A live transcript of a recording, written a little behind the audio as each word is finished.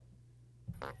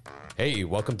Hey,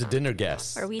 welcome to Dinner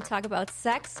Guests. where we talk about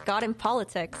sex, God, and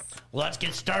politics. Let's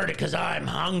get started because I'm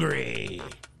hungry.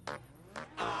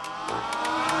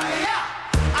 I'll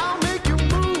make you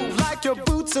move like your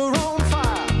boots are on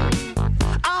fire.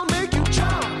 I'll make you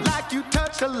jump like you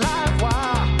touch a live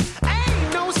wire.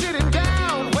 Ain't no sitting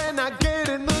down when I get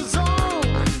in the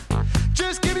zone.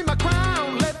 Just give me my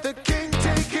crown, let the king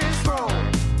take his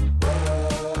throne.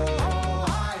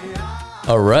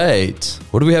 All right.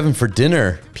 What are we having for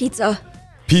dinner? Pizza.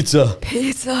 Pizza.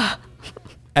 Pizza.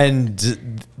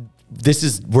 And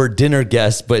we're dinner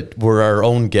guests, but we're our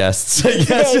own guests. I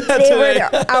guess. They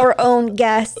were our own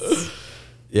guests.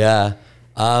 Yeah.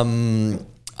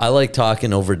 I like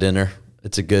talking over dinner.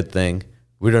 It's a good thing.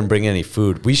 We don't bring any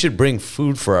food. We should bring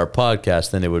food for our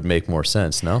podcast, then it would make more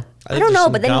sense, no? I don't know,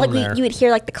 but then you would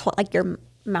hear like your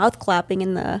mouth clapping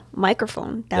in the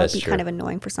microphone. That That's would be true. kind of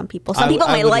annoying for some people. Some people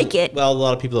might like it. Well, a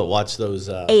lot of people that watch those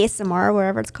ASMR,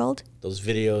 whatever it's called. those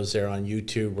videos there on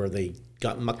YouTube where they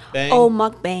got mukbang. Oh,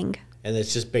 mukbang. And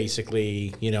it's just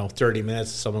basically, 30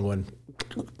 minutes of someone going.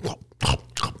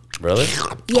 Really?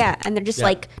 Yeah, and they're just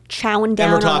like chowing down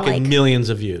And we're on talking like. millions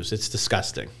of views. It's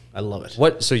disgusting. I love it.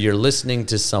 What? So you're listening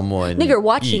to someone No, you're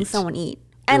watching eat. someone eat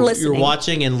and listening. You're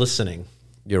watching and listening.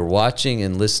 You're watching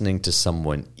and listening to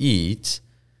someone eat.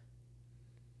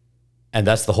 And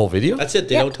that's the whole video? That's it.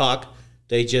 They don't talk.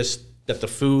 They just got the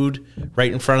food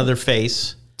right in front of their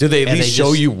face. Do they at And least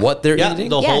show you what they're Yeah, eating?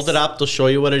 they'll hold Yes. it up. They'll show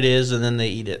you what it is, and then they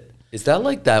eat it. Is that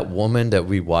like that woman that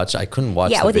we watched? I couldn't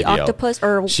watch Yeah, the with the video. octopus,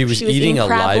 or she was she was eating eating a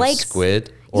crab live legs?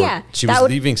 squid, or Yeah, she that was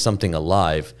would- leaving something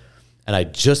alive, and I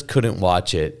just couldn't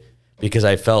watch it because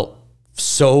I felt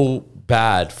so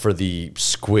bad for the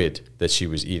squid that she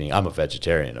was eating. I'm a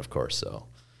vegetarian, of course, so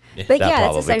But that yeah, that's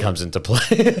probably essentially- comes into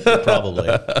play. Probably.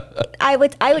 I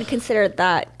would consider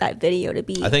that video to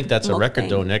be. I think that's a record, mukbang.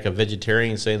 though, Nick. A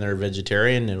vegetarian saying they're a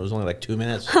vegetarian, and it was only like 2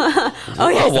 minutes. Oh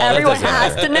yes, well, that everyone doesn't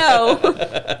has to know.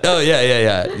 Oh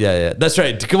yeah. That's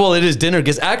right. Well, it is dinner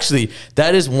because actually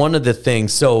that is one of the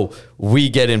things. So we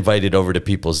get invited over to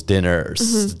people's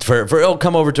dinners for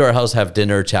come over to our house, have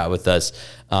dinner, chat with us.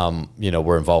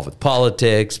 We're involved with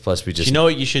politics. Plus, we just You know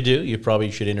what you should do? You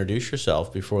probably should introduce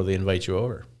yourself before they invite you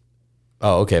over.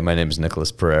 Oh, okay. My name is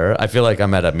Nicholas Pereira. I feel like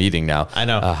I'm at a meeting now. I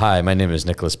know. Hi, my name is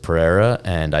Nicholas Pereira,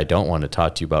 and I don't want to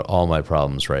talk to you about all my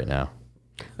problems right now.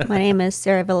 My name is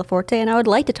Sarah Villaforte, and I would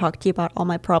like to talk to you about all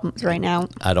my problems right now.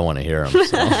 I don't want to hear them.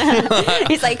 So.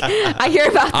 He's like, I hear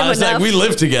about them I was enough. like, we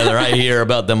live together. I hear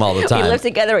about them all the time. We live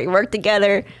together. We work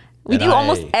together. We And do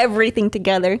almost I- everything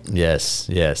together. Yes.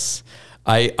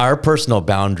 Our personal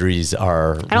boundaries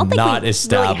are don't think not we really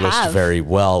established have. very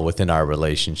well within our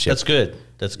relationship. That's good.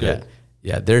 That's good. Yeah.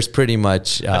 Yeah, there's pretty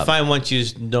much I find once you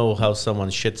know how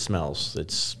someone's shit smells,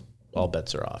 it's all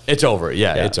bets are off. it's over.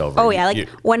 Yeah, Yeah. it's over. Oh yeah, like You-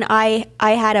 when I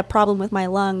had a problem with my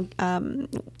lung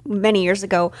many years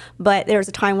ago, but there was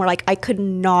a time where like I could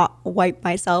not wipe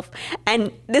myself,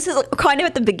 and this is kind of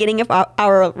at the beginning of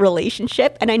our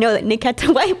relationship, and I know that Nick had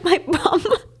to wipe my bum,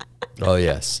 oh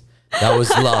yes. That was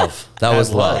love. That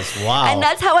was love. Wow. and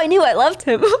that's how I knew I loved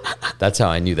him. That's how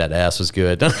I knew that ass was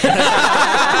good. He's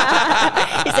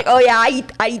like, oh yeah,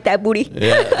 I eat that booty.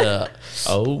 Yeah.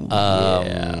 So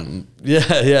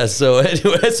anyways,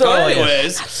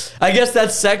 yes. I guess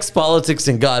that's sex, politics,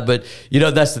 and God. But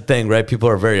that's the thing, right? People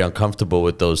are very uncomfortable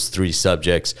with those three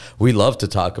subjects. We love to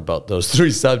talk about those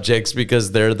three subjects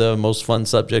because they're the most fun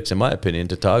subjects, in my opinion,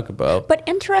 to talk about. But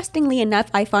interestingly enough,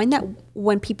 I find that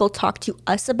when people talk to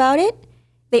us about it,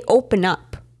 they open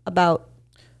up about,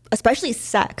 especially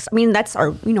sex. I mean, that's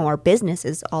our business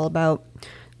is all about,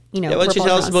 Yeah, why don't you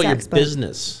tell us revolving about around your sex, but-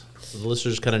 business? So the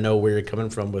listeners kind of know where you're coming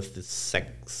from with the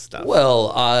sex stuff.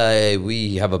 Well,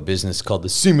 we have a business called the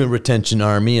Semen Retention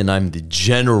Army, and I'm the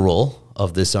general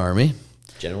of this army.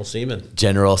 General Seaman.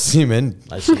 General Semen.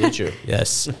 Nice to meet you.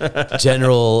 Yes.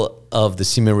 General of the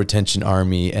Semen Retention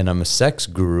Army, and I'm a sex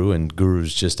guru, and guru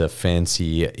is just a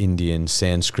fancy Indian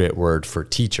Sanskrit word for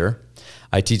teacher.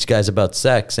 I teach guys about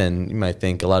sex, and you might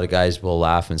think a lot of guys will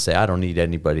laugh and say, I don't need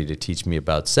anybody to teach me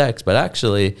about sex, but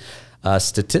actually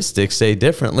statistics say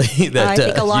differently. That I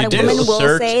think a lot You of do. women will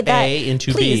Insert say that. A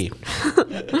into please. B.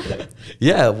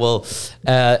 Yeah, well,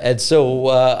 and so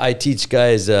I teach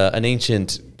guys an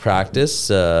ancient practice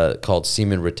called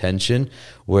semen retention,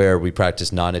 where we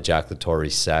practice non-ejaculatory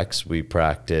sex. We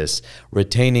practice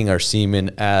retaining our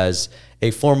semen as a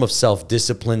form of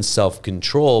self-discipline,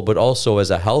 self-control, but also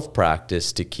as a health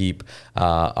practice to keep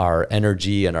our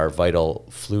energy and our vital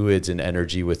fluids and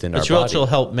energy within But our you body. also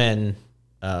help men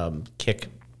kick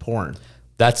porn.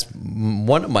 That's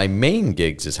one of my main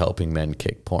gigs is helping men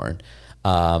kick porn.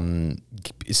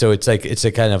 So it's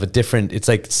a kind of a different, it's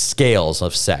like scales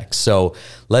of sex. So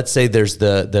let's say there's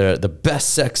the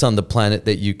best sex on the planet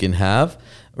that you can have,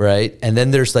 right? And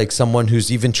then there's like someone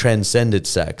who's even transcended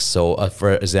sex. So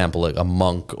for example, like a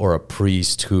monk or a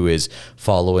priest who is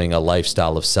following a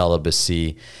lifestyle of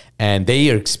celibacy, and they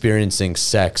are experiencing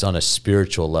sex on a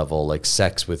spiritual level, like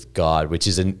sex with God, which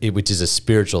is a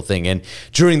spiritual thing. And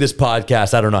during this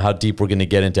podcast, I don't know how deep we're going to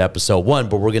get into episode 1,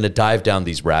 but we're going to dive down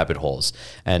these rabbit holes.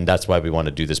 And that's why we want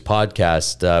to do this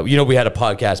podcast. We had a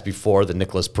podcast before, the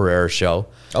Nicholas Pereira Show.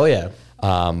 Oh, yeah.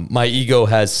 My ego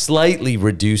has slightly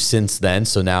reduced since then.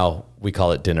 So now we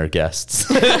call it Dinner Guests,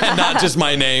 not just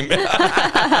my name.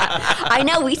 I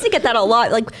know, we used to get that a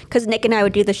lot, like, because Nick and I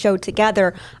would do the show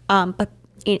together, but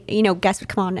guests would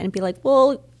come on and be like,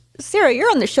 well, Sarah, you're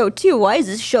on the show too. Why is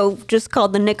this show just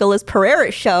called the Nicholas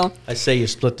Pereira Show? I say you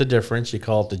split the difference. You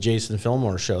call it the Jason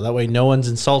Fillmore Show. That way no one's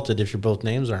insulted if your both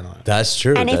names are not. That's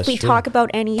true. And if we talk about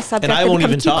any subject I that won't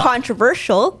becomes even too talk.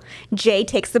 controversial, Jay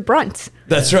takes the brunt.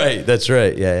 That's right. That's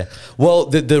right. Yeah. Well,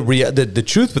 the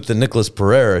truth with the Nicholas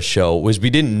Pereira Show was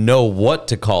we didn't know what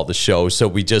to call the show, so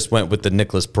we just went with the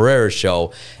Nicholas Pereira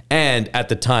Show. And at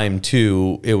the time,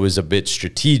 too, it was a bit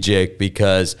strategic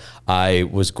because I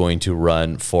was going to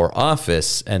run for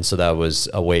office, and so that was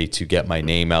a way to get my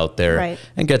name out there Right.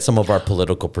 and get some of our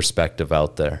political perspective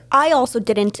out there. I also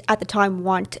didn't at the time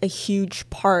want a huge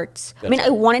part. I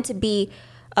wanted to be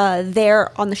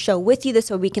there on the show with you,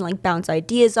 so we can like bounce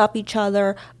ideas off each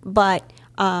other. But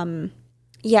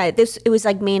it was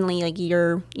like mainly like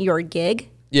your gig.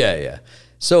 Yeah.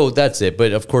 So that's it.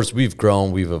 But of course, we've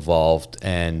grown, we've evolved,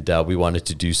 and we wanted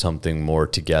to do something more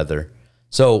together.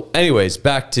 So anyways,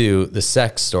 back to the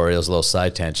sex story. It was a little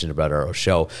side tangent about our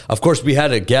show. Of course, we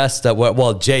had a guest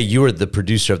that, Jay, you were the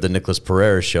producer of the Nicholas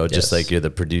Pereira Show, just Yes. like you're the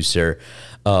producer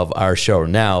of our show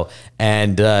now.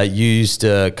 And you used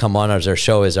to come on as our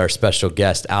show as our special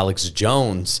guest, Alex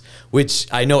Jones, which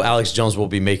I know Alex Jones will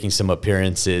be making some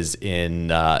appearances in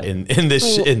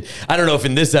this. I don't know if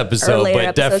in this episode, later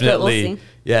but episodes, but we'll definitely. see.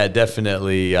 Yeah,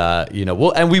 definitely.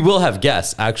 We will have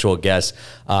guests, actual guests,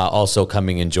 also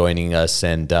coming and joining us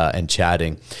and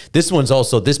chatting. This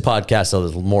podcast, a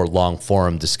little more long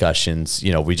form discussions.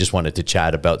 We just wanted to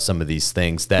chat about some of these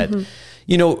things that,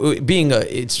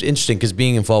 it's interesting because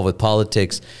being involved with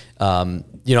politics, I'm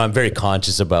very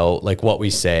conscious about like what we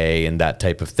say and that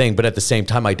type of thing. But at the same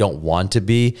time, I don't want to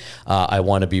be. I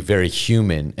want to be very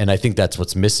human. And I think that's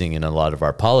what's missing in a lot of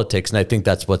our politics. And I think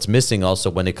that's what's missing also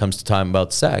when it comes to talking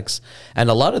about sex and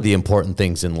a lot of the important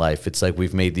things in life. It's like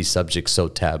we've made these subjects so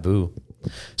taboo.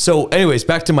 So anyways,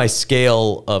 back to my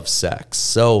scale of sex.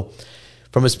 So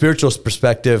from a spiritual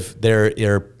perspective, there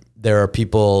are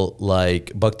people like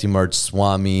Bhaktimarga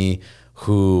Swami,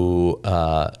 who,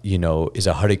 is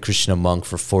a Hare Krishna monk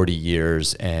for 40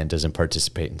 years and doesn't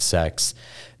participate in sex.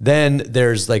 Then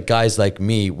there's like guys like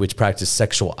me, which practice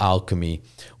sexual alchemy,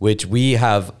 which we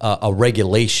have a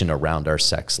regulation around our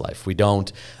sex life. We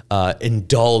don't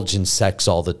indulge in sex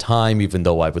all the time, even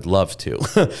though I would love to.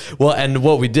 Well, and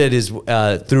what we did is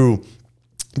through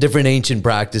different ancient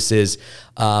practices,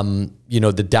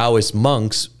 the Taoist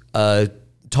monks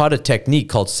taught a technique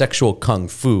called sexual kung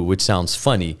fu, which sounds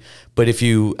funny. But if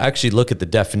you actually look at the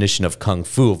definition of kung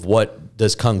fu, of what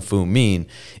does kung fu mean,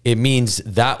 it means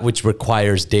that which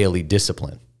requires daily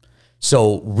discipline.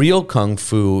 So real kung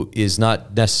fu is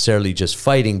not necessarily just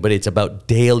fighting, but it's about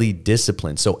daily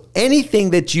discipline. So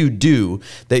anything that you do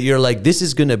that you're like, this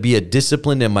is going to be a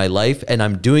discipline in my life and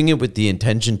I'm doing it with the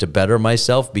intention to better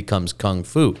myself becomes kung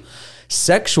fu.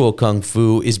 Sexual kung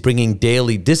fu is bringing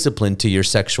daily discipline to your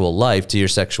sexual life, to your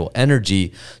sexual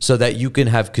energy, so that you can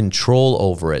have control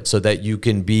over it, so that you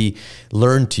can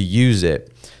learn to use it.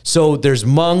 So there's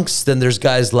monks, then there's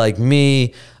guys like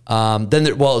me.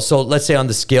 So let's say on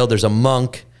the scale, there's a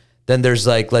monk. Then there's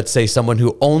like, let's say someone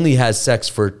who only has sex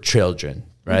for children,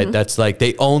 right? Mm-hmm. That's like,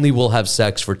 they only will have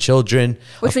sex for children.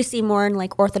 Which we see more in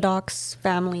like Orthodox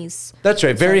families. That's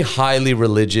right. Very highly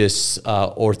religious,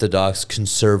 Orthodox,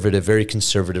 conservative, very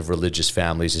conservative religious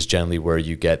families is generally where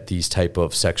you get these type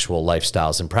of sexual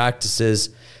lifestyles and practices.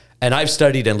 And I've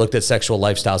studied and looked at sexual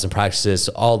lifestyles and practices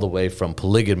all the way from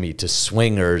polygamy to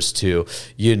swingers to,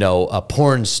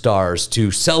 porn stars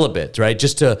to celibate, right?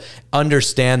 Just to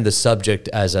understand the subject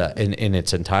as in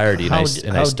its entirety. How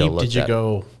deep did you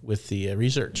go with the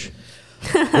research?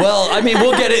 Well, I mean,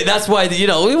 we'll get it. That's why,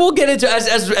 we'll get into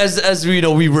as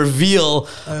we reveal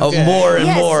more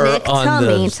and more Nick,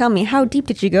 on tell me, how deep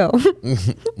did you go?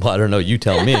 Well, I don't know. You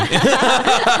tell me.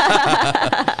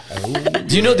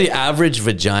 Do you know the average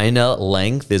vagina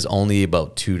length is only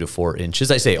about 2 to 4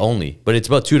 inches? I say only, but it's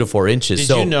about 2 to 4 inches.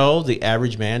 Did you know the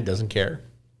average man doesn't care?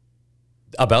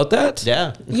 About that?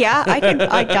 Yeah. Yeah, I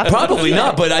definitely Probably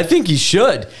not, but I think he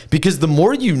should, because the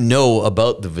more you know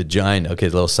about the vagina, okay, a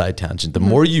little side tangent, the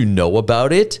more you know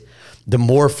about it, the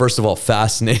more, first of all,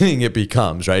 fascinating it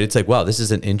becomes, right? It's like, wow, this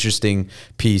is an interesting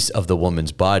piece of the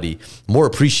woman's body. More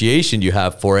appreciation you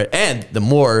have for it, and the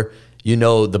more you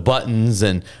know the buttons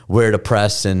and where to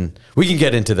press, and we can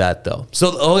get into that though.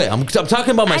 So, okay, I'm talking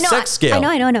about my sex scale.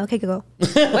 I know. Okay, go.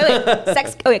 Wait.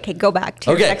 Sex. Okay, go back to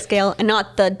your sex scale and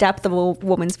not the depth of a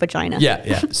woman's vagina.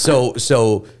 Yeah. So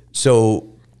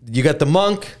you got the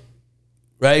monk,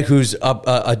 right? Who's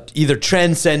either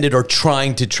transcended or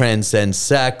trying to transcend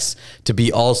sex to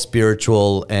be all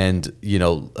spiritual and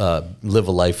live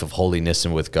a life of holiness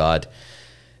and with God.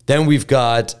 Then we've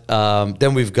got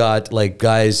like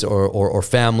guys or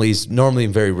families, normally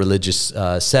in very religious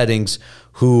settings,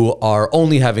 who are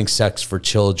only having sex for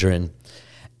children.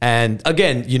 And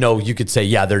again, you could say,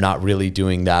 yeah, they're not really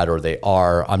doing that, or they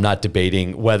are. I'm not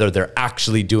debating whether they're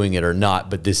actually doing it or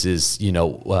not, but this is,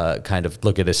 kind of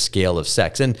look at a scale of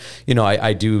sex. And,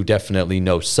 I do definitely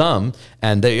know some,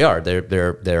 and they are.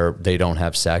 They don't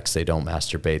have sex, they don't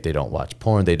masturbate, they don't watch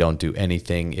porn, they don't do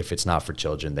anything. If it's not for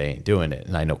children, they ain't doing it.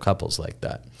 And I know couples like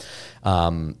that.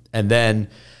 And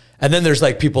then there's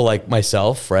like people like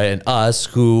myself, right, and us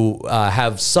who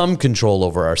have some control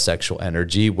over our sexual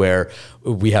energy, where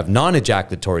we have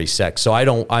non-ejaculatory sex. So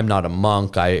I'm not a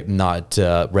monk. I'm not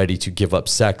ready to give up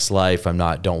sex life.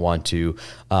 don't want to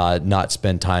not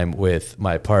spend time with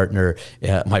my partner.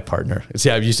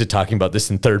 See, I'm used to talking about this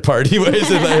in third party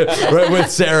ways, right, with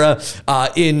Sarah.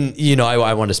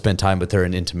 I want to spend time with her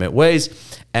in intimate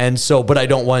ways. And so, but I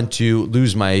don't want to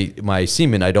lose my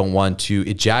semen. I don't want to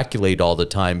ejaculate all the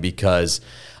time, because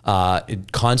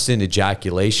constant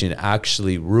ejaculation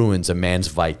actually ruins a man's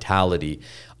vitality.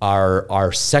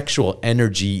 Our sexual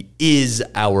energy is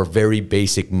our very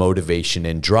basic motivation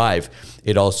and drive.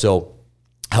 It also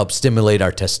helps stimulate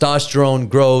our testosterone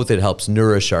growth. It helps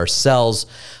nourish our cells.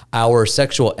 Our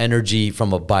sexual energy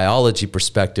from a biology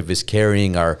perspective is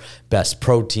carrying our best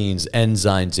proteins,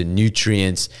 enzymes, and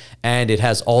nutrients, and it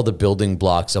has all the building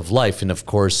blocks of life. And of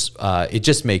course, it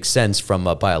just makes sense from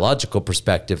a biological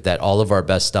perspective that all of our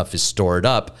best stuff is stored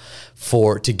up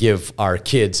to give our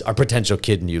potential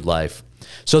kid, new life.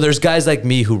 So there's guys like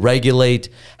me who regulate,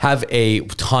 have a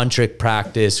tantric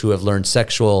practice, who have learned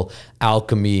sexual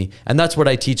alchemy. And that's what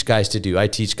I teach guys to do. I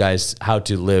teach guys how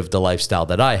to live the lifestyle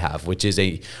that I have, which is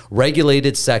a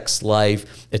regulated sex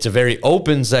life. It's a very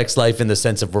open sex life in the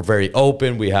sense of we're very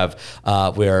open. We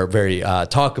are very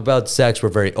talk about sex. We're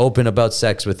very open about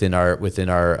sex within our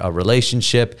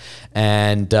relationship.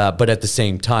 And but at the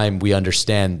same time, we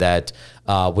understand that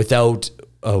without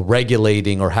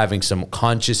regulating or having some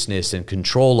consciousness and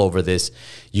control over this,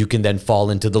 you can then fall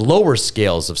into the lower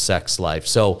scales of sex life.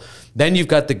 So then you've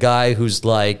got the guy who's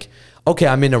like, okay,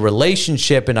 I'm in a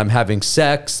relationship and I'm having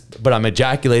sex, but I'm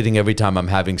ejaculating every time I'm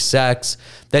having sex.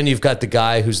 Then you've got the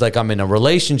guy who's like, I'm in a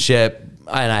relationship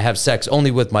and I have sex only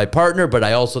with my partner, but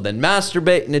I also then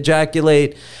masturbate and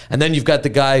ejaculate. And then you've got the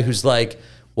guy who's like,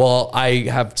 well, I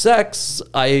have sex,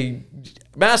 I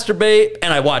masturbate,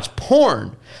 and I watch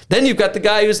porn. Then you've got the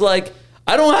guy who's like,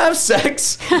 I don't have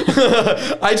sex.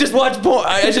 I just watch porn.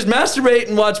 I just masturbate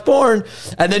and watch porn.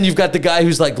 And then you've got the guy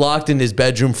who's like locked in his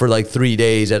bedroom for like 3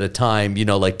 days at a time,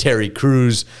 like Terry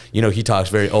Crews. He talks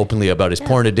very openly about his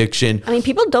porn addiction. I mean,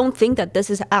 people don't think that this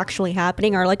is actually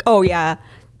happening, or like, oh yeah,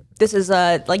 this is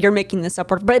like you're making this up,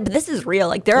 but this is real.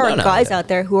 Like there are guys out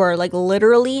there who are like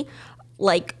literally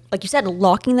like you said,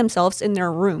 locking themselves in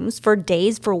their rooms for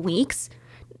days, for weeks.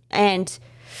 And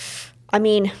I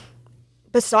mean,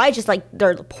 besides just like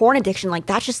their porn addiction, like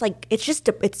that's just like,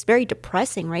 it's very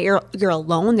depressing, right? You're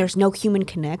alone. There's no human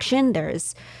connection.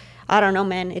 I don't know,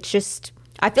 man. It's just,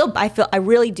 I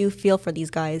really do feel for these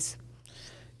guys.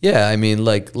 Yeah, I mean,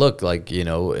 like, look, like,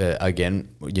 again,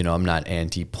 I'm not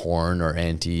anti-porn or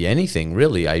anti-anything,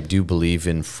 really. I do believe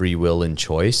in free will and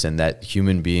choice, and that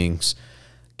human beings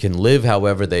can live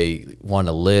however they want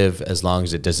to live as long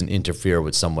as it doesn't interfere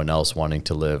with someone else wanting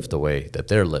to live the way that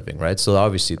they're living, right? So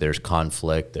obviously there's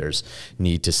conflict, there's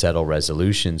need to settle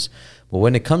resolutions. Well,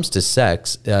 when it comes to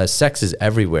sex, sex is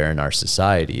everywhere in our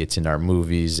society. It's in our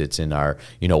movies. It's in our,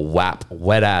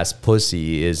 wet ass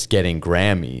pussy is getting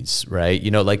Grammys,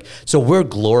 right? So we're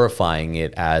glorifying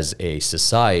it as a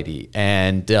society.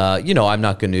 And, I'm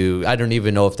not going to, I don't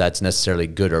even know if that's necessarily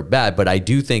good or bad, but I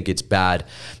do think it's bad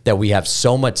that we have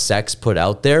so much sex put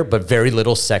out there, but very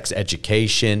little sex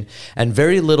education and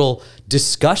very little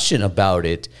discussion about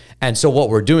it. And so what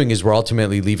we're doing is we're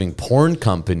ultimately leaving porn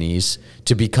companies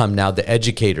to become now the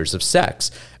educators of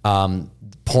sex.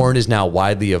 Porn is now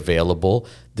widely available.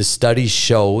 The studies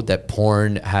show that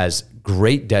porn has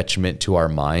great detriment to our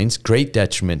minds, great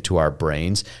detriment to our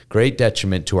brains, great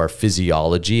detriment to our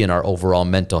physiology and our overall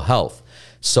mental health.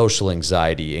 Social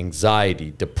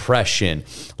anxiety, depression,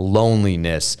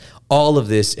 loneliness, all of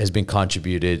this has been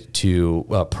contributed to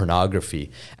pornography.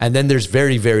 And then there's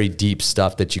very, very deep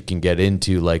stuff that you can get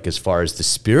into, like as far as the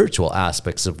spiritual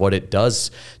aspects of what it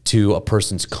does to a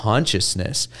person's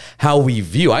consciousness, how we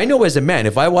view. I know as a man,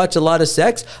 if I watch a lot of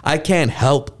sex, I can't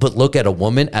help but look at a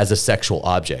woman as a sexual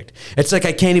object. It's like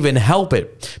I can't even help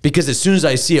it, because as soon as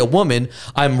I see a woman,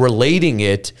 I'm relating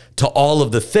it to all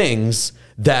of the things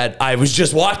that I was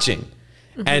just watching.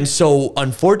 Mm-hmm. And so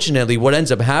unfortunately what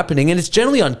ends up happening, and it's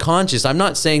generally unconscious. I'm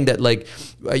not saying that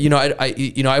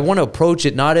I want to approach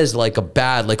it not as like a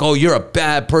bad, like, oh, you're a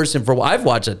bad person for, I've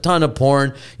watched a ton of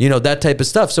porn, that type of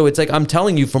stuff. So it's like, I'm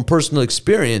telling you from personal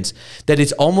experience that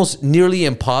it's almost nearly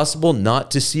impossible not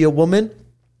to see a woman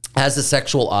as a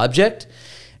sexual object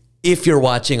if you're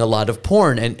watching a lot of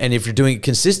porn and if you're doing it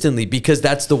consistently, because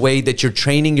that's the way that you're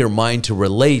training your mind to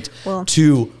relate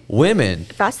to women.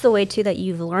 If that's the way too that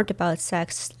you've learned about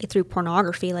sex through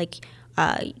pornography, you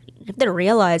have to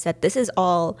realize that this is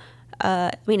all,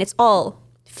 it's all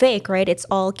fake, right? It's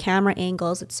all camera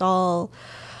angles. It's all...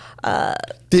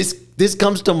 This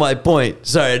comes to my point.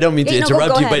 Sorry, I don't mean to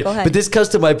interrupt you, but this comes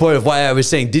to my point of why I was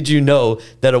saying, did you know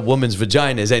that a woman's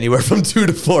vagina is anywhere from 2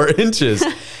 to 4 inches?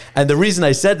 And the reason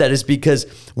I said that is because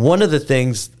one of the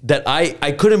things that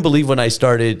I couldn't believe when I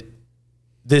started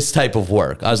this type of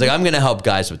work, I was like, I'm going to help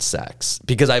guys with sex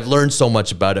because I've learned so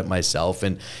much about it myself.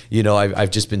 And,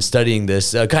 I've just been studying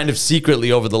this kind of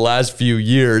secretly over the last few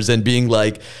years and being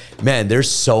like, man, there's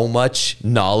so much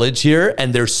knowledge here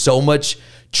and there's so much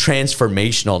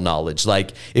transformational knowledge.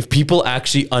 Like if people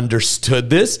actually understood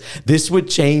this would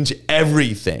change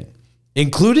everything,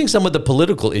 including some of the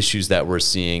political issues that we're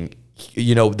seeing.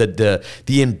 The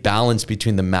imbalance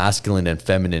between the masculine and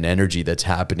feminine energy that's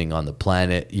happening on the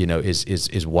planet,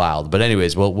 is wild. But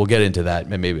anyways, we'll get into that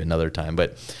maybe another time.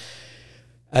 But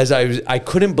as I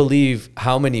couldn't believe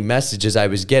how many messages I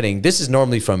was getting. This is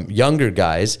normally from younger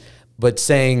guys, but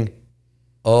saying,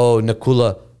 "Oh,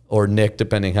 Nakula," or Nick,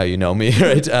 depending how you know me,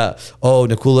 right? "Oh,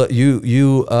 Nakula,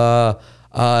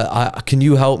 can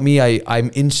you help me? I'm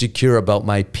insecure about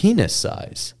my penis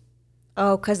size."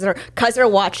 Oh, because they're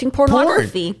watching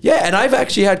pornography. Porn. Yeah, and I've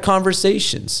actually had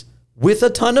conversations with a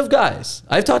ton of guys.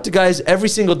 I've talked to guys every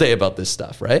single day about this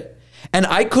stuff, right? And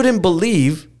I couldn't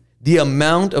believe the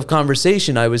amount of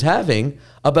conversation I was having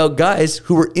about guys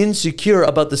who were insecure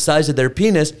about the size of their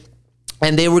penis,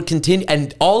 and they were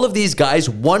and all of these guys,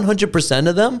 100%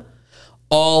 of them,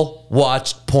 all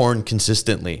watched porn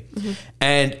consistently. Mm-hmm.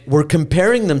 And were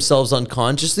comparing themselves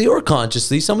unconsciously or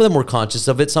consciously. Some of them were conscious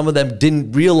of it. Some of them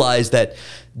didn't realize that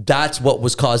that's what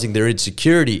was causing their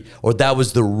insecurity, or that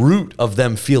was the root of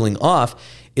them feeling off.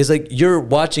 Is like, you're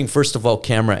watching, first of all,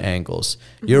 camera angles.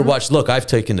 Mm-hmm. You're look, I've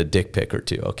taken a dick pic or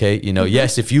two, okay? Mm-hmm.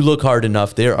 Yes, if you look hard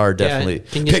enough, there are definitely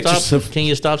pictures. Can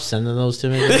you stop sending those to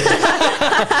me?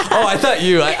 Oh, I thought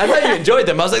you enjoyed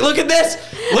them. I was like, look at this.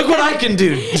 Look what I can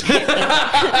do.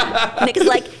 Nick is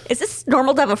like, is this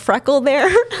normal to have a freckle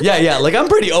there? Yeah. Like, I'm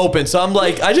pretty open. So I'm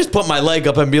like, I just put my leg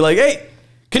up and be like, hey,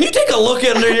 can you take a look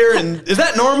under here? And is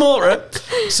that normal? Right?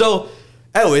 So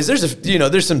anyways,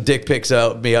 there's some dick pics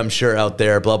out me, I'm sure, out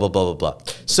there, blah, blah, blah, blah,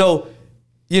 blah. So,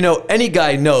 any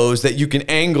guy knows that you can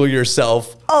angle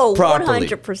yourself properly.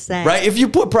 100%. Right? If you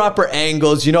put proper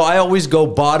angles, I always go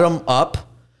bottom up.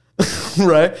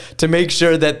 Right? To make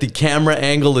sure that the camera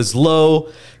angle is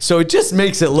low. So it just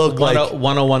makes it look like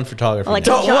 101 photography. Like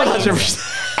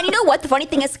 100%. And you know what? The funny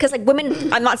thing is, because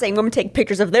women, I'm not saying women take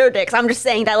pictures of their dicks. I'm just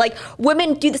saying that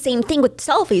women do the same thing with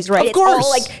selfies, right? Of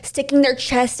course. It's all sticking their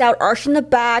chest out, arching the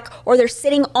back, or they're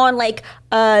sitting on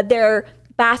their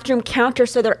bathroom counter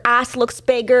so their ass looks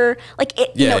bigger.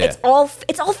 It's all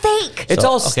fake. It's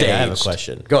all staged. Okay, I have a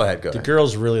question. Go ahead. Do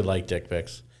girls really like dick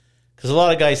pics? Because a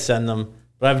lot of guys send them,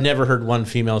 but I've never heard one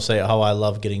female say, "Oh, I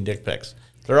love getting dick pics."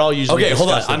 They're all usually okay. Hold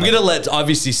on, I'm gonna let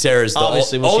obviously Sarah's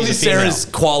only Sarah's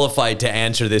qualified to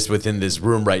answer this within this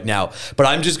room right now. But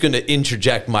I'm just gonna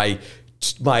interject my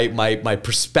my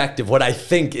perspective, what I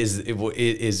think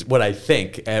is what I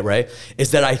think, right?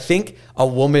 Is that I think a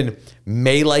woman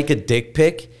may like a dick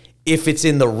pic if it's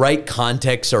in the right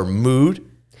context or mood.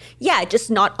 Yeah, just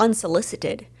not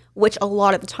unsolicited, which a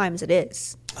lot of the times it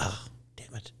is.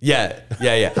 Damn it. Yeah.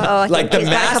 Oh, I Like think he's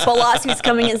got a couple lawsuits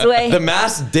coming his way. the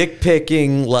mass dick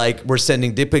picking, like we're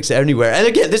sending dick pics anywhere. And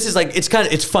again, this is like,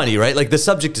 it's funny, right? Like the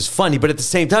subject is funny, but at the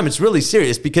same time, it's really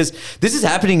serious because this is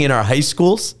happening in our high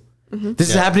schools. This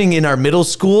is happening in our middle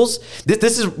schools.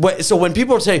 This is what, so when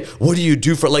people say, what do you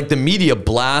do for, like the media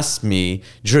blasts me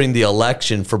during the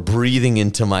election for breathing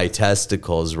into my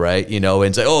testicles, right? You know,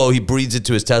 and say, oh, he breathes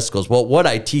into his testicles. Well, what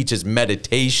I teach is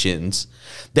meditations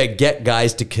that get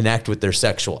guys to connect with their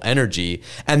sexual energy.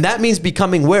 And that means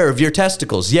becoming aware of your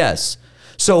testicles. Yes.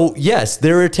 So yes,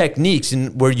 there are techniques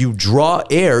where you draw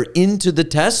air into the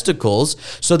testicles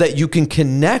so that you can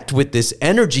connect with this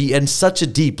energy at such a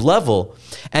deep level.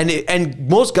 And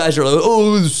most guys are like,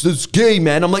 oh, it's gay,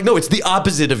 man. I'm like, no, it's the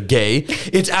opposite of gay.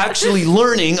 It's actually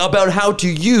learning about how to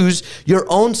use your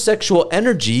own sexual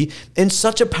energy in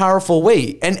such a powerful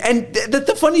way. And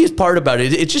the funniest part about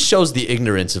it, it just shows the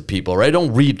ignorance of people, right?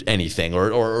 Don't read anything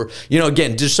or you know,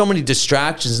 again, there's so many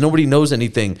distractions. Nobody knows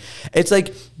anything. It's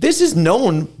like, this is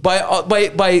known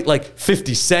by like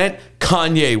 50 Cent,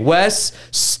 Kanye West,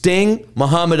 Sting,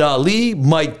 Muhammad Ali,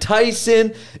 Mike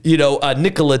Tyson, you know,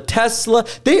 Nikola Tesla.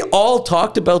 They all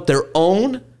talked about their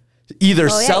own either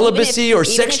celibacy or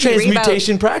sex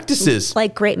transmutation practices.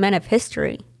 Like great men of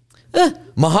history.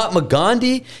 Mahatma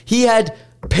Gandhi, he had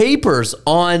papers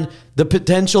on the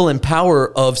potential and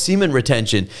power of semen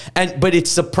retention, but it's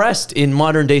suppressed in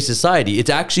modern day society. It's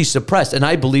actually suppressed, and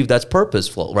I believe that's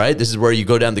purposeful, right? This is where you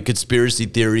go down the conspiracy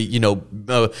theory, you know,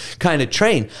 kind of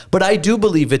train. But I do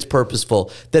believe it's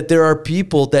purposeful, that there are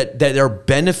people that are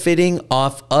benefiting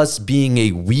off us being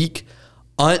a weak.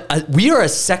 We are a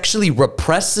sexually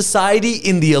repressed society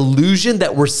in the illusion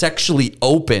that we're sexually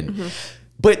open.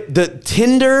 But the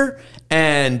Tinder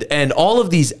and all of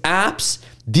these apps,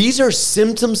 these are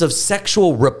symptoms of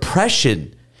sexual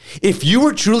repression. If you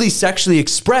were truly sexually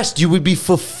expressed, you would be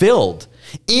fulfilled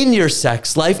in your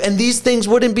sex life, and these things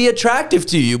wouldn't be attractive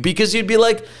to you because you'd be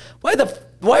like, why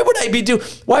would I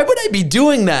be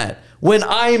doing that when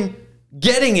I'm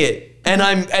getting it and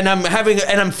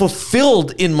I'm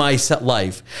fulfilled in my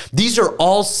life? These are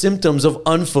all symptoms of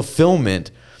unfulfillment.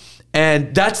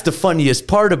 And that's the funniest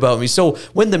part about me. So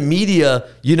when the media,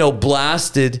 you know,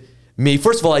 blasted me,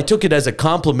 first of all, I took it as a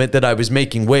compliment that I was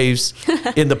making waves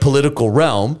in the political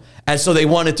realm. And so they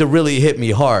wanted to really hit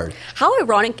me hard. How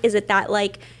ironic is it that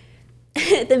like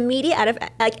the media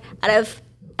out of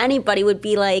anybody would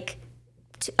be like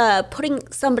putting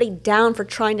somebody down for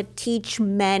trying to teach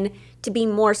men to be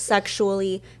more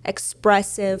sexually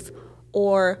expressive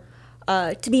or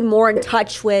to be more in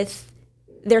touch with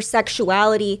their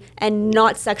sexuality and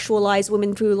not sexualize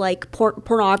women through like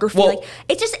pornography. Well, like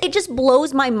it just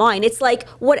blows my mind. It's like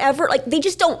whatever, like they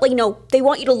just don't, like, you know, they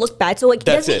want you to look bad. So like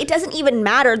it doesn't even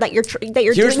matter that you're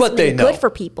doing something good for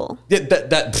people.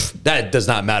 That does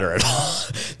not matter at all.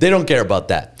 They don't care about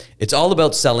that. It's all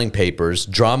about selling papers.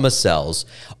 Drama sells.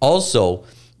 Also,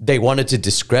 they wanted to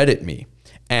discredit me.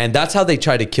 And that's how they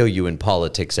try to kill you in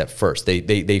politics at first.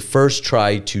 They first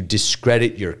try to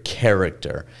discredit your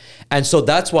character. And so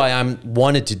that's why I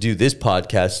wanted to do this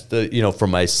podcast, you know, for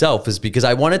myself, is because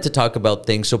I wanted to talk about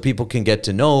things so people can get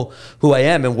to know who I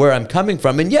am and where I'm coming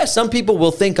from. And yes, some people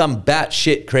will think I'm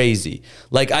batshit crazy.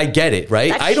 Like, I get it,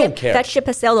 right? I don't care. That ship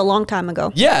has sailed a long time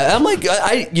ago. Yeah, I'm like,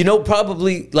 you know,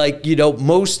 probably like, you know,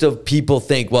 most of people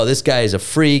think, well, this guy is a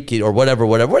freak or whatever.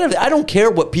 I don't care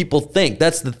what people think.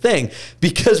 That's the thing.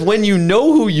 Because when you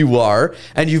know who you are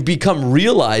and you've become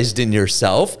realized in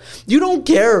yourself, you don't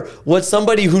care what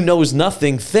somebody who knows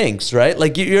nothing thinks, right?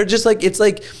 Like you're just like, it's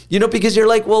like, you know, because you're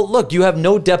like, well, look, you have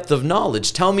no depth of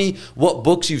knowledge. Tell me what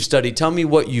books you've studied. Tell me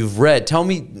what you've read.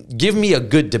 Give me a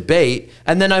good debate.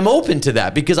 And then I'm open to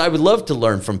that because I would love to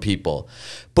learn from people.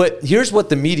 But here's what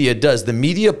the media does. The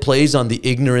media plays on the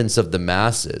ignorance of the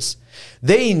masses.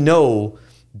 They know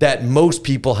that most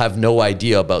people have no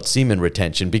idea about semen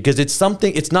retention because it's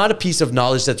not a piece of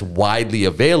knowledge that's widely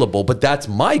available, but that's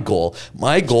my goal.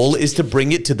 My goal is to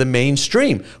bring it to the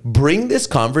mainstream, bring this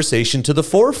conversation to the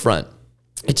forefront.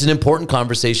 It's an important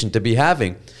conversation to be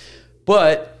having,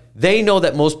 but they know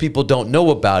that most people don't know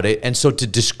about it. And so to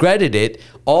discredit it,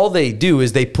 all they do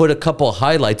is they put a couple of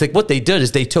highlights. Like what they did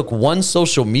is they took one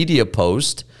social media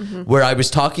post where I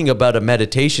was talking about a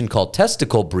meditation called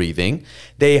testicle breathing.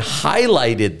 They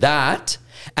highlighted that,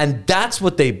 and that's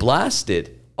what they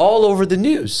blasted all over the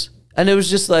news. And it was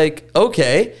just like,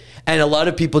 okay. And a lot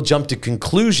of people jump to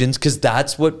conclusions because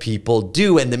that's what people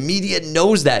do. And the media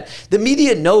knows that. The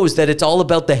media knows that it's all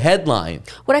about the headline.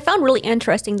 What I found really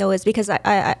interesting, though, is because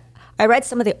I read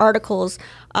some of the articles,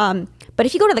 but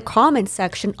if you go to the comments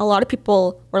section, a lot of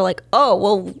people were like, oh,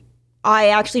 well, I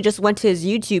actually just went to his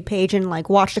YouTube page and like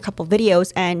watched a couple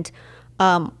videos, and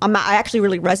I actually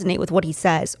really resonate with what he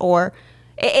says. Or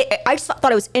I just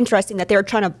thought it was interesting that they were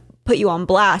trying to put you on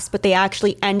blast, but they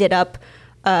actually ended up,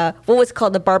 what was it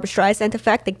called, the Barbra Streisand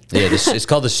effect? It's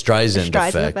called the Streisand,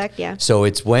 effect. Yeah. So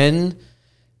it's when,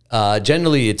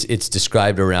 generally it's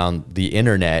described around the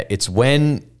internet. It's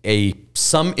when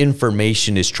some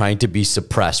information is trying to be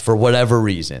suppressed for whatever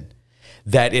reason,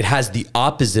 that it has the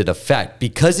opposite effect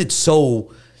because it's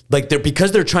so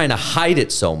because they're trying to hide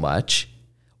it so much,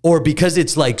 or because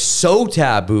it's like so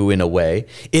taboo in a way,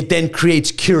 it then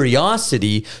creates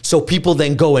curiosity. So people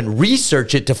then go and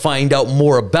research it to find out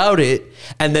more about it.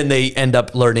 And then they end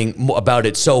up learning more about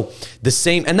it. So the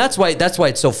same, and that's why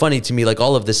it's so funny to me, like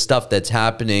all of this stuff that's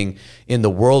happening in the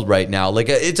world right now. Like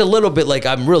it's a little bit like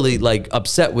I'm really like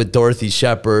upset with Dorothy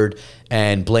Shepherd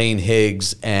and Blaine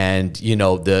Higgs and, you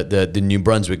know, the New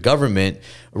Brunswick government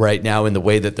right now in the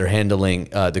way that they're handling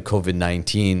the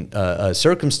COVID-19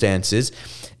 circumstances.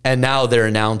 And now they're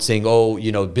announcing, oh,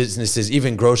 you know, businesses,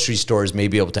 even grocery stores may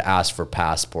be able to ask for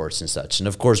passports and such. And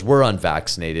of course, we're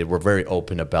unvaccinated. We're very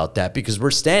open about that because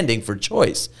we're standing for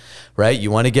choice, right?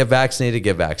 You want to get vaccinated,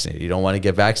 get vaccinated. You don't want to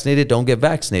get vaccinated, don't get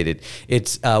vaccinated.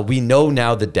 It's we know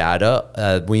now the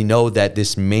data. We know that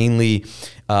this mainly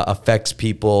affects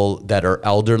people that are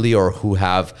elderly or who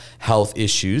have health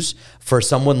issues. For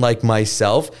someone like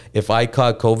myself, if I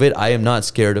caught COVID, I am not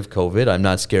scared of COVID. I'm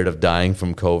not scared of dying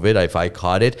from COVID. If I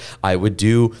caught it, I would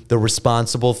do the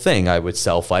responsible thing. I would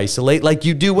self-isolate like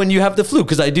you do when you have the flu,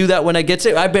 because I do that when I get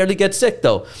sick. I barely get sick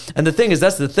though. And the thing is,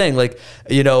 that's the thing. Like,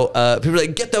 you know, people are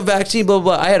like, get the vaccine, blah,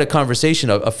 blah, blah. I had a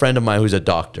conversation, a friend of mine who's a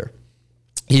doctor.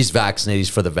 He's vaccinated, he's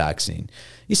for the vaccine.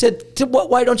 He said,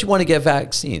 why don't you want to get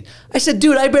vaccine? I said,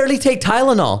 dude, I barely take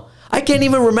Tylenol. I can't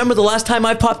even remember the last time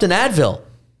I popped an Advil.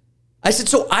 I said,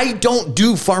 so I don't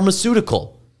do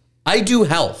pharmaceutical. I do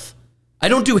health. I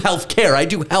don't do health care. I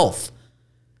do health.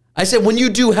 I said, when you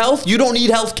do health, you don't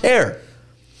need health care.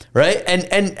 Right?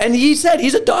 And he said,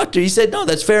 he's a doctor. He said, no,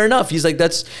 that's fair enough. He's like,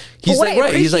 he's like,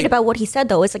 right. He's like, about what he said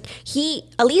though, is like he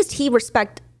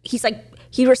respects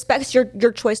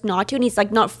your choice not to, and he's like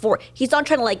he's not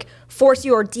trying to like force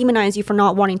you or demonize you for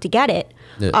not wanting to get it.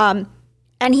 Yeah.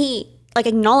 And he like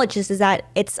acknowledges is that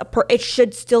it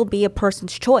should still be a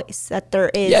person's choice, that there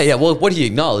is. Yeah. Well, what he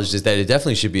acknowledged is that it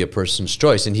definitely should be a person's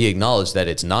choice, and he acknowledged that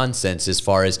it's nonsense as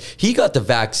far as he got the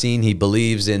vaccine. He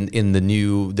believes in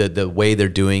the way they're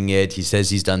doing it. He says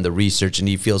he's done the research and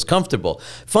he feels comfortable.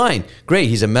 Fine, great.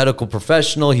 He's a medical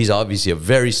professional. He's obviously a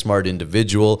very smart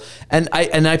individual, and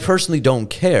I personally don't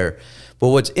care. But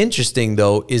what's interesting,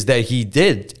 though, is that he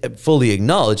did fully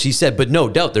acknowledge, he said, but no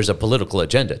doubt there's a political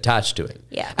agenda attached to it.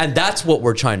 Yeah. And that's what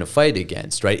we're trying to fight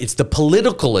against, right? It's the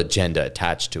political agenda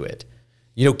attached to it.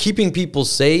 You know, keeping people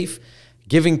safe,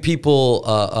 giving people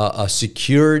a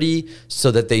security so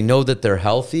that they know that they're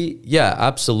healthy. Yeah,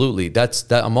 absolutely.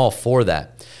 I'm all for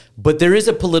that. But there is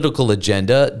a political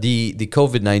agenda. The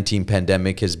COVID-19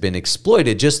 pandemic has been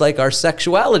exploited, just like our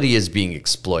sexuality is being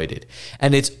exploited.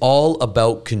 And it's all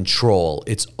about control.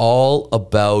 It's all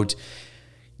about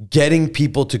getting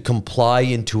people to comply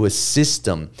into a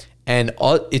system. And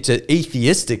it's an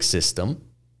atheistic system,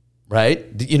 right?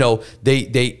 You know,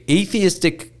 they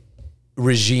atheistic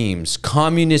regimes,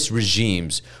 communist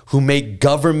regimes who make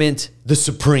government the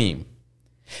supreme.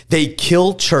 They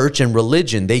kill church and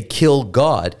religion. They kill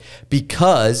God,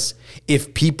 because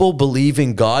if people believe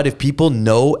in God, if people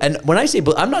know, and when I say,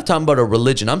 I'm not talking about a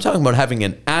religion, I'm talking about having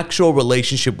an actual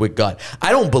relationship with God.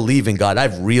 I don't believe in God.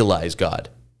 I've realized God.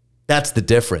 That's the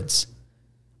difference.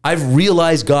 I've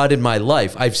realized God in my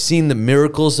life. I've seen the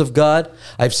miracles of God.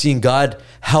 I've seen God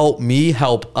help me,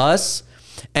 help us.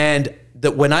 And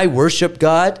that when I worship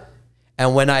God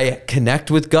and when I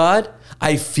connect with God,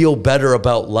 I feel better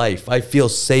about life. I feel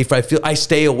safe. I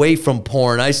stay away from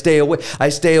porn. I stay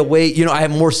away. You know, I have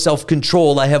more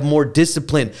self-control. I have more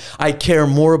discipline. I care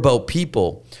more about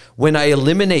people. When I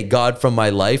eliminate God from my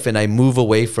life and I move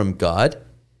away from God,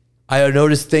 I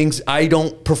notice things I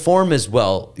don't perform as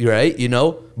well, right? You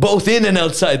know, both in and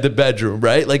outside the bedroom,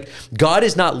 right? Like God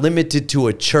is not limited to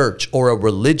a church or a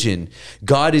religion.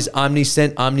 God is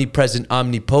omniscient, omnipresent,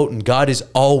 omnipotent. God is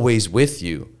always with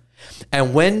you.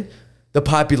 And when the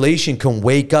population can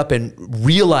wake up and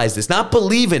realize this, not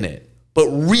believe in it, but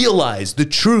realize the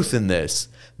truth in this,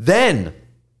 then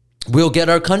we'll get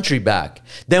our country back.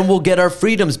 Then we'll get our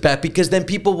freedoms back, because then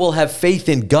people will have faith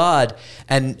in God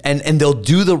and they'll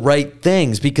do the right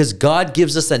things, because God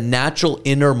gives us a natural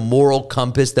inner moral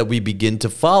compass that we begin to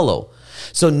follow.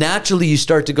 So naturally you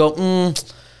start to go,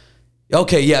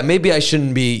 okay, yeah, maybe I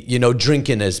shouldn't be,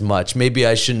 drinking as much. Maybe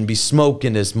I shouldn't be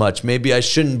smoking as much. Maybe I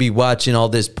shouldn't be watching all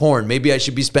this porn. Maybe I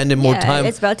should be spending more time.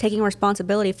 It's about taking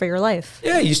responsibility for your life.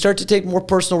 Yeah, you start to take more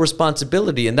personal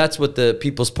responsibility. And that's what the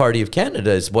People's Party of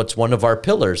Canada is. What's one of our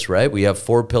pillars, right? We have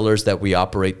 4 pillars that we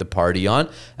operate the party on.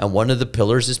 And one of the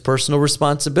pillars is personal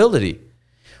responsibility.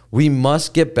 We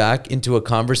must get back into a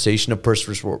conversation of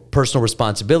personal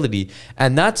responsibility.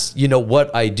 And that's,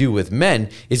 what I do with men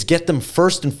is get them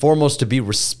first and foremost to be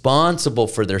responsible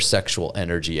for their sexual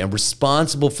energy and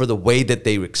responsible for the way that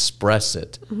they express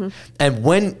it. Mm-hmm. And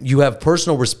when you have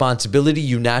personal responsibility,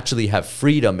 you naturally have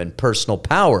freedom and personal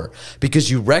power,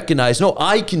 because you recognize, no,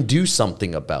 I can do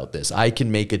something about this. I can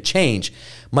make a change.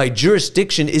 My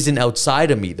jurisdiction isn't outside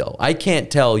of me, though. I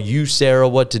can't tell you, Sarah,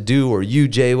 what to do, or you,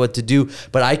 Jay, what to do,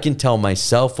 but I can tell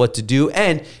myself what to do.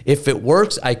 And if it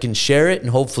works, I can share it, and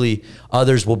hopefully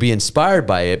others will be inspired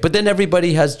by it. But then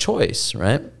everybody has choice,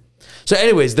 right? So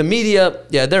anyways, the media,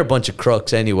 they're a bunch of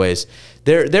crooks anyways.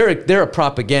 They're a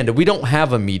propaganda. We don't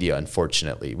have a media,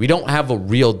 unfortunately. We don't have a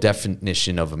real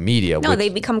definition of a media. No, they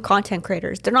become content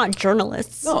creators. They're not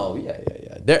journalists. No, yeah.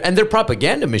 They're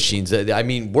propaganda machines. I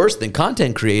mean, worse than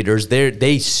content creators,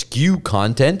 they skew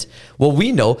content. Well,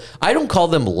 we know. I don't call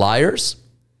them liars.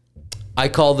 I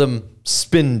call them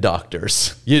spin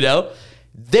doctors, They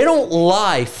don't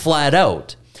lie flat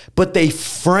out, but they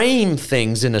frame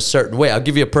things in a certain way. I'll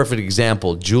give you a perfect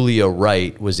example. Julia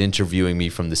Wright was interviewing me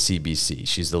from the CBC.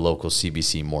 She's the local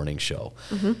CBC morning show.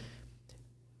 Mm-hmm.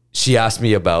 She asked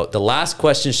me about, the last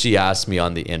question she asked me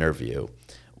on the interview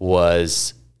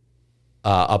was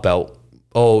about,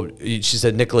 she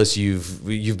said, Nicholas,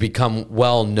 you've become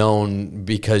well known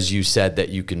because you said that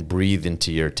you can breathe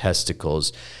into your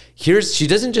testicles. She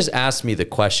doesn't just ask me the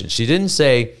question. She didn't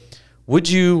say, would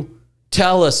you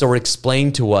tell us or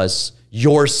explain to us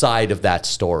your side of that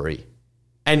story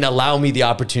and allow me the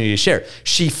opportunity to share?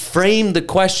 She framed the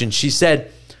question. She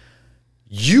said,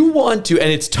 you want to, and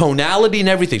it's tonality and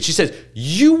everything. She says,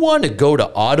 you want to go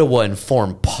to Ottawa and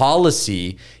form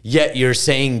policy, yet you're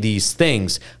saying these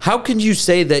things. How can you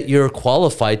say that you're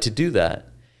qualified to do that?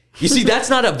 You see, that's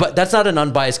not an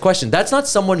unbiased question. That's not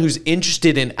someone who's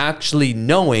interested in actually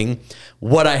knowing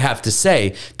what I have to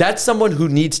say. That's someone who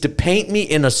needs to paint me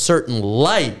in a certain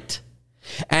light.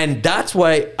 And that's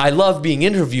why I love being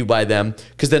interviewed by them,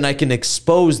 because then I can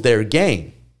expose their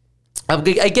game. I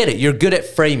get it. You're good at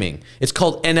framing. It's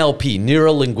called NLP,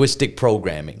 neuro-linguistic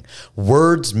programming.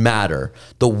 Words matter.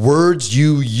 The words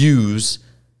you use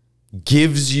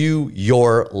gives you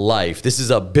your life. This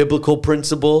is a biblical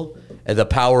principle. And the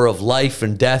power of life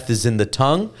and death is in the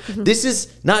tongue. Mm-hmm. This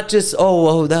is not just,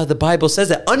 the Bible says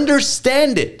that.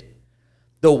 Understand it.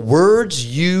 The words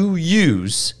you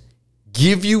use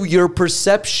give you your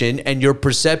perception, and your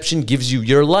perception gives you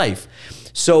your life.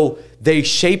 So they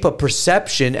shape a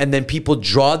perception, and then people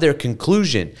draw their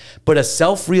conclusion. But a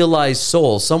self-realized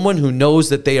soul, someone who knows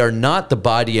that they are not the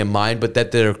body and mind, but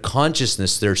that their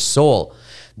consciousness, their soul,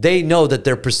 they know that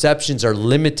their perceptions are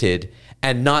limited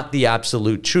and not the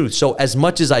absolute truth. So as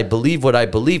much as I believe what I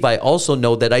believe, I also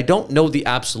know that I don't know the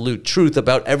absolute truth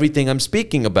about everything I'm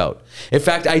speaking about. In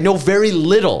fact, I know very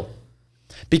little,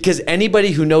 because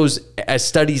anybody who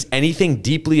studies anything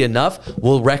deeply enough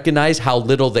will recognize how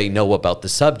little they know about the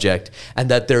subject, and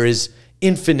that there is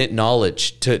infinite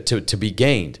knowledge to be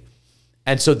gained.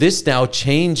 And so this now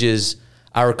changes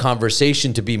our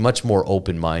conversation to be much more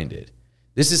open-minded.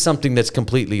 This is something that's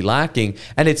completely lacking,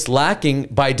 and it's lacking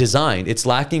by design. It's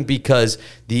lacking because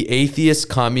the atheist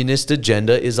communist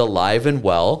agenda is alive and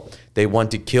well. They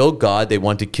want to kill God. They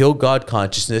want to kill God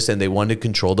consciousness, and they want to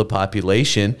control the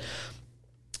population,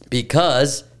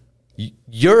 because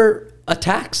you're a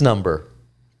tax number.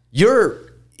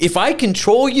 If I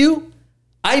control you,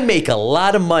 I make a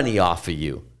lot of money off of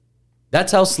you.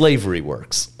 That's how slavery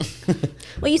works.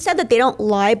 Well, you said that they don't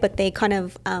lie, but they kind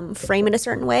of frame it a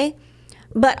certain way.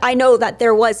 But I know that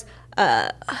there was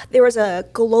a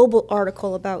global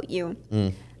article about you,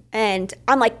 and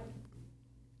I'm like,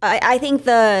 I think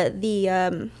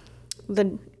the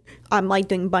I'm like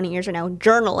doing bunny ears right now.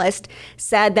 Journalist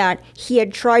said that he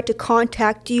had tried to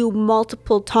contact you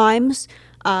multiple times,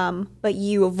 but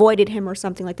you avoided him or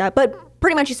something like that. But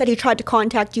pretty much he said he tried to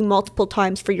contact you multiple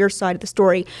times for your side of the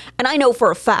story, and I know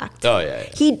for a fact. Oh yeah.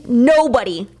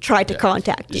 Nobody tried to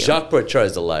contact you. Jacques Bourchard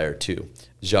is a liar too.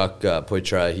 Jacques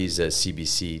Poitras, he's a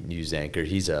CBC news anchor.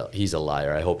 He's a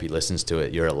liar. I hope he listens to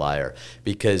it. You're a liar.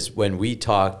 Because when we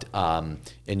talked, and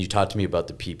you talked to me about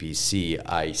the PPC,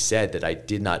 I said that I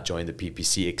did not join the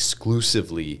PPC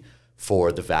exclusively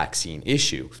for the vaccine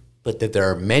issue, but that there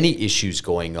are many issues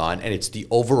going on, and it's the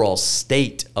overall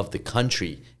state of the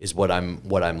country is what I'm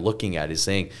looking at, is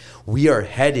saying we are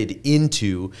headed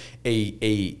into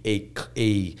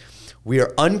we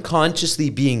are unconsciously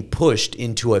being pushed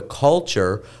into a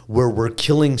culture where we're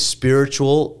killing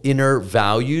spiritual inner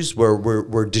values, where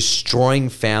we're destroying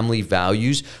family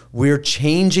values. We're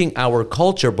changing our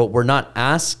culture, but we're not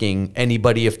asking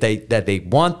anybody if they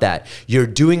want that. You're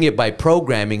doing it by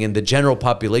programming, and the general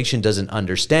population doesn't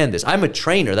understand this. I'm a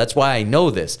trainer. That's why I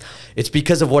know this. It's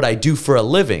because of what I do for a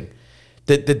living.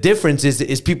 The difference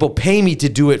is people pay me to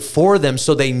do it for them,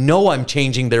 so they know I'm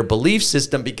changing their belief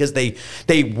system because they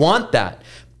want that.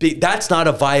 That's not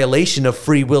a violation of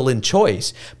free will and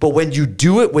choice. But when you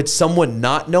do it with someone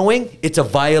not knowing, it's a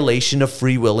violation of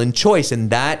free will and choice,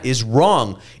 and that is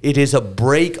wrong. It is a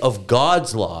break of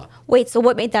God's law. Wait, so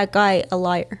what made that guy a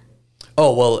liar?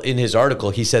 Oh, well, in his article,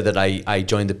 he said that I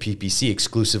joined the PPC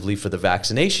exclusively for the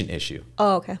vaccination issue.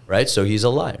 Oh, okay. Right? So he's a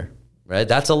liar. Right?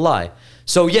 That's a lie.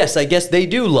 So yes, I guess they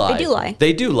do lie. They do lie.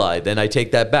 They do lie. Then I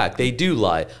take that back. They do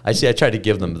lie. I try to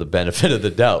give them the benefit of the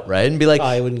doubt, right? And be like,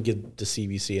 I wouldn't give the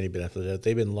CBC any benefit of the doubt.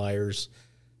 They've been liars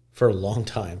for a long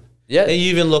time. Yeah. And you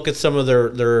even look at some of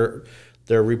their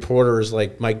reporters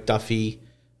like Mike Duffy.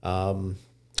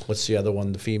 What's the other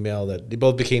one? The female that they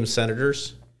both became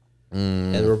senators,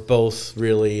 and they were both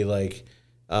really like.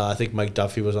 I think Mike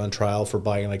Duffy was on trial for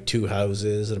buying like 2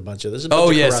 houses and a bunch of this.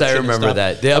 Oh yes, I remember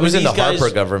that. Yeah, I was in the Harper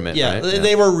government. Yeah, right?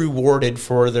 They were rewarded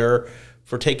for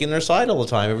taking their side all the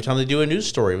time. Every time they do a news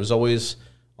story, it was always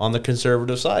on the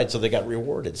conservative side, so they got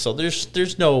rewarded. So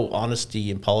there's no honesty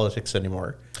in politics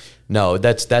anymore. No,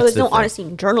 that's There's the no thing. honesty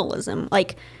in journalism,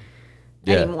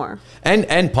 anymore.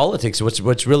 And politics.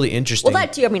 What's really interesting. Well,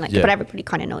 that too. I mean, but everybody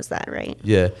kind of knows that, right?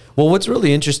 Yeah. Well, what's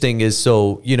really interesting is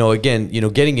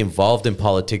getting involved in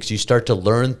politics, you start to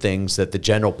learn things that the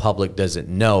general public doesn't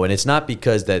know. And it's not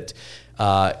because that,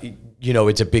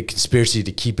 it's a big conspiracy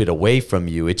to keep it away from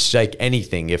you. It's like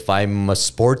anything. If I'm a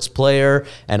sports player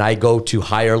and I go to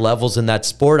higher levels in that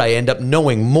sport, I end up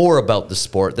knowing more about the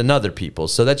sport than other people.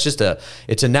 So that's just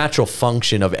it's a natural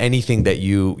function of anything that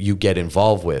you get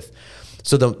involved with.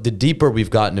 So the deeper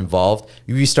we've gotten involved,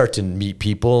 we start to meet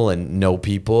people and know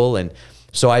people. And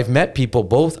so I've met people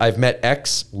both. I've met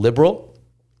ex-liberal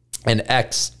and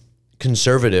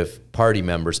ex-conservative party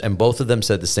members, and both of them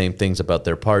said the same things about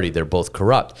their party. They're both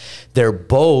corrupt. They're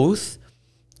both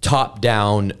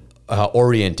top-down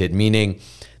oriented, meaning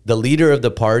the leader of the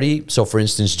party, so for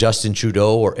instance, Justin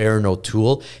Trudeau or Erin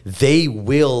O'Toole, they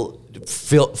will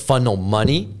funnel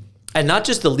money. And not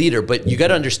just the leader, but you got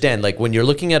to understand, like when you're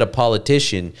looking at a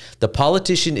politician, the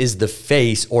politician is the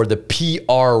face or the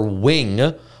PR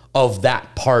wing of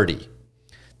that party.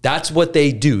 That's what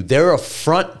they do. They're a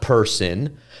front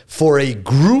person for a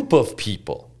group of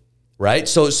people, right?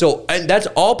 So, and that's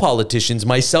all politicians,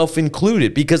 myself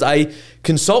included, because I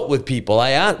consult with people.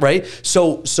 Right?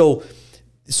 So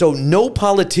no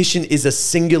politician is a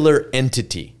singular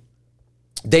entity.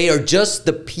 They are just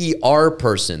the PR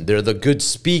person. They're the good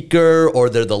speaker, or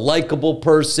they're the likable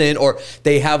person, or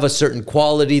they have a certain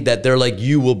quality that they're like,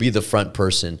 you will be the front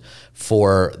person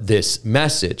for this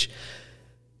message.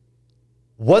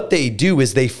 What they do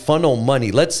is they funnel money.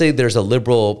 Let's say there's a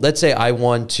liberal, let's say I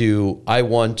want to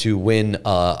run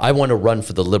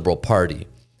for the Liberal Party.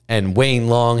 And Wayne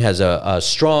Long has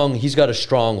he's got a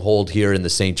strong hold here in the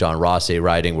St. John Rossay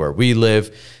riding where we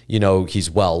live. He's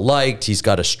well liked. He's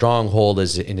got a strong hold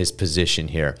in his position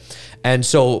here. And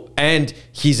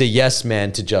he's a yes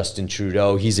man to Justin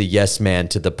Trudeau. He's a yes man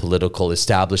to the political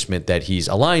establishment that he's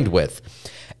aligned with.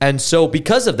 And so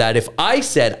because of that, if I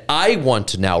said I want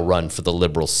to now run for the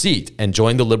Liberal seat and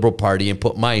join the Liberal Party and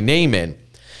put my name in,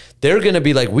 they're going to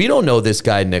be like, we don't know this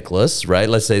guy, Nicholas, right?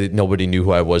 Let's say that nobody knew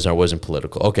who I was and I wasn't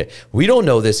political. Okay, we don't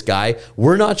know this guy.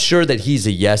 We're not sure that he's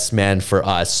a yes man for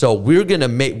us. So we're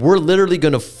literally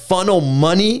going to funnel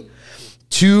money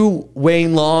to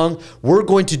Wayne Long. We're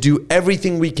going to do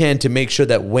everything we can to make sure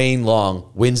that Wayne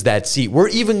Long wins that seat. We're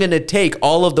even going to take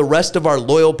all of the rest of our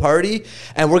loyal party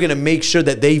and we're going to make sure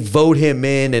that they vote him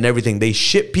in and everything. They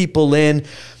ship people in.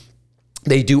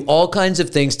 They do all kinds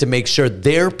of things to make sure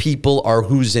their people are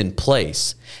who's in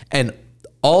place. And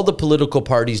all the political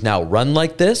parties now run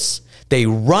like this. They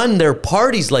run their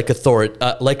parties like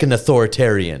an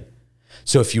authoritarian.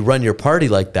 So if you run your party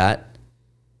like that,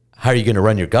 how are you going to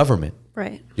run your government?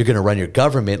 Right. You're going to run your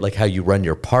government like how you run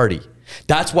your party.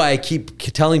 That's why I keep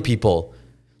telling people,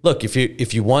 look,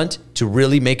 if you want to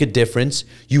really make a difference,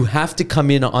 you have to come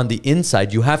in on the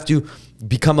inside. You have to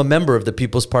become a member of the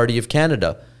People's Party of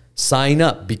Canada. Sign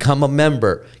up, become a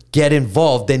member, get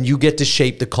involved, then you get to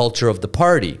shape the culture of the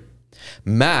party.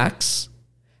 Max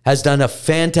has done a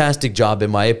fantastic job, in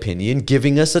my opinion,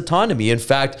 giving us autonomy. In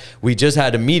fact, we just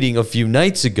had a meeting a few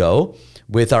nights ago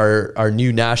with our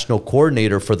new national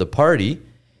coordinator for the party,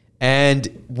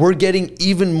 and we're getting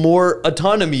even more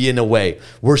autonomy in a way.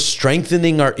 We're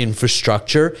strengthening our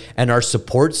infrastructure and our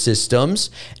support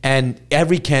systems, and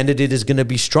every candidate is going to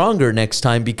be stronger next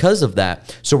time because of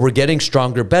that. So we're getting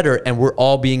stronger, better, and we're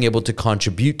all being able to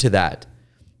contribute to that.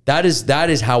 That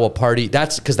is how a party,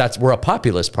 we're a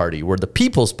populist party. We're the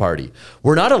people's party.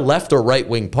 We're not a left or right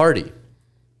wing party,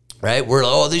 right?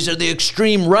 These are the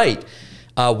extreme right.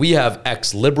 We have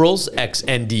ex-liberals,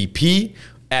 ex-NDP,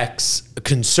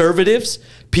 ex-conservatives,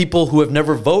 people who have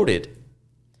never voted.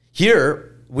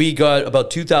 Here, we got about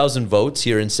 2,000 votes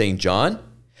here in St. John.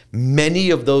 Many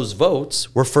of those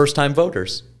votes were first-time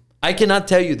voters. I cannot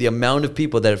tell you the amount of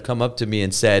people that have come up to me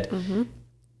and said,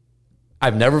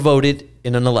 I've never voted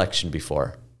in an election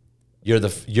before. You're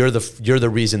the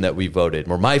reason that we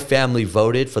voted. Or my family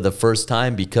voted for the first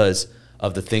time because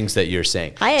of the things that you're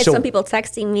saying. I had some people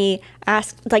texting me,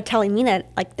 telling me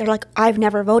that, they're like, I've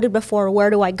never voted before. Where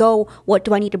do I go? What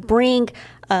do I need to bring?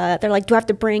 They're like, do I have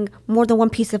to bring more than one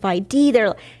piece of ID?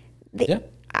 It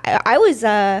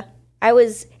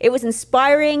was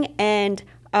inspiring, and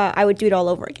I would do it all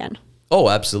over again. Oh,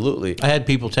 absolutely. I had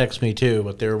people text me too,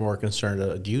 but they were more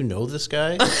concerned. Do you know this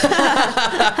guy?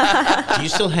 Do you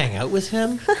still hang out with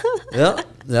him? Yeah.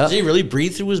 Does he really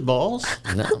breathe through his balls?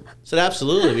 No. I said,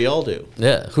 absolutely, we all do.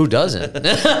 Yeah, who doesn't?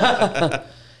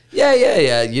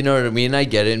 Yeah. You know what I mean? I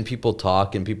get it, and people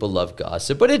talk, and people love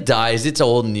gossip, but it dies. It's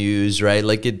old news, right?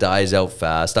 Like, it dies out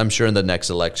fast. I'm sure in the next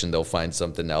election they'll find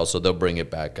something else, so they'll bring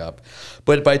it back up.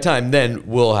 But by the time then,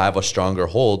 we'll have a stronger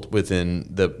hold within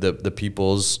the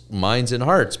people's minds and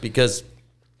hearts, because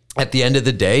at the end of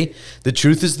the day, the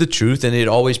truth is the truth, and it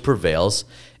always prevails.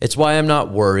 It's why I'm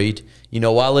not worried. You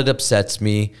know, while it upsets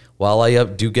me, while I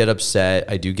do get upset,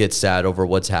 I do get sad over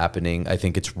what's happening. I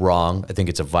think it's wrong. I think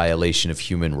it's a violation of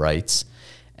human rights.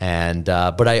 And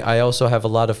but I also have a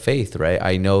lot of faith, right?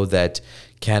 I know that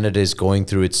Canada is going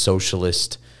through its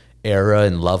socialist era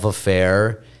and love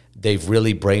affair. They've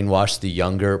really brainwashed the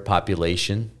younger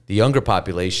population. The younger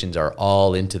populations are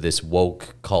all into this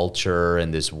woke culture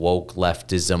and this woke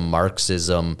leftism,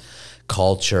 Marxism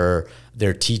culture.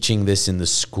 They're teaching this in the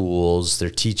schools. They're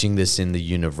teaching this in the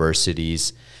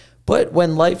universities. But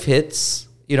when life hits,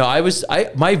 you know,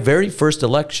 my very first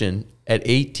election at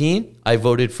 18, I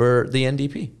voted for the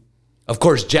NDP. Of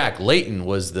course, Jack Layton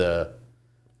was the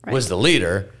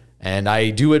leader, and I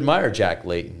do admire Jack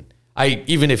Layton.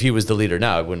 Even if he was the leader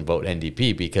now, I wouldn't vote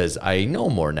NDP because I know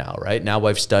more now, right? Now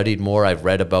I've studied more. I've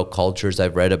read about cultures.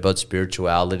 I've read about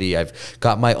spirituality. I've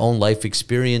got my own life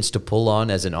experience to pull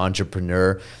on as an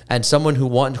entrepreneur and someone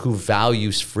who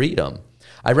values freedom.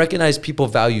 I recognize people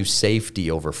value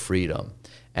safety over freedom,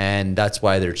 and that's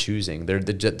why they're choosing.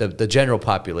 The general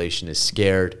population is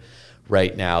scared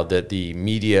right now that the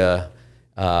media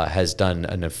has done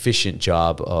an efficient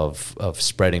job of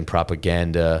spreading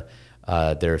propaganda.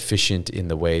 They're efficient in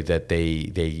the way that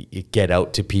they get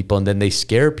out to people, and then they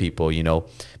scare people, you know,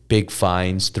 big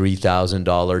fines, $3,000,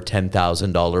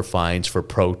 $10,000 fines for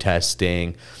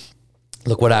protesting.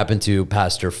 Look what happened to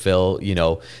Pastor Phil,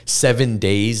 7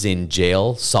 days in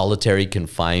jail, solitary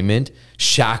confinement,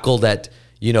 shackled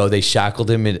they shackled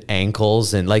him in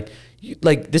ankles, and like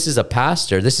this is a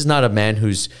pastor. This is not a man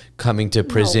who's coming to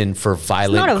prison for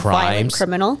violent crimes. He's not a violent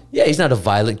criminal. Yeah, he's not a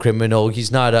violent criminal.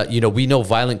 He's not we know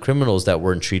violent criminals that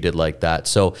weren't treated like that.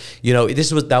 So,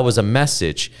 that was a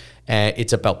message. And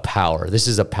it's about power. This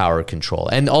is a power control.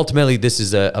 And ultimately, this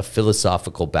is a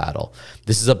philosophical battle.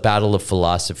 This is a battle of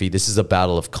philosophy. This is a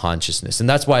battle of consciousness. And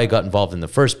that's why I got involved in the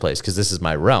first place, because this is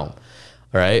my realm.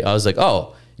 All right. I was like,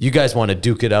 oh, you guys want to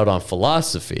duke it out on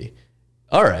philosophy.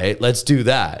 All right, let's do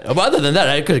that. Other than that,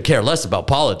 I could care less about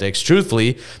politics,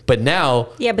 truthfully. But now...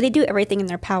 Yeah, but they do everything in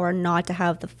their power not to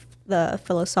have the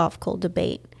philosophical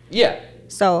debate. Yeah.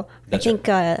 So I think,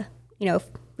 if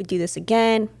we do this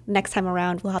again, next time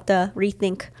around, we'll have to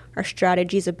rethink our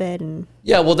strategies a bit. And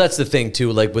yeah, well, that's the thing,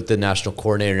 too. Like, with the national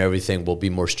coordinator and everything, we'll be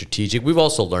more strategic. We've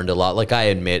also learned a lot. Like, I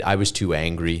admit, I was too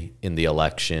angry in the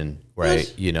election,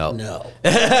 right? No.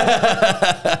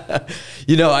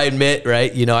 I admit,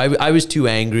 right? I was too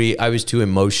angry. I was too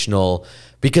emotional.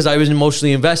 because I was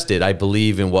emotionally invested. I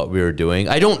believe in what we were doing.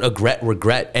 I don't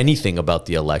regret anything about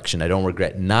the election. I don't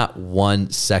regret not 1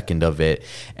 second of it.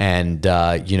 And,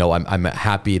 I'm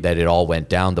happy that it all went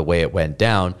down the way it went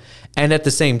down. And at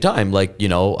the same time,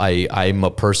 I'm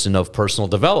a person of personal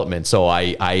development. So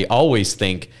I always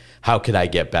think, how could I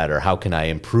get better? How can I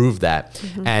improve that?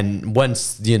 Mm-hmm. And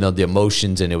once, the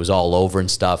emotions and it was all over and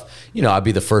stuff, I'd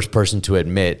be the first person to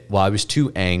admit, well, I was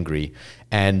too angry.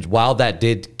 And while that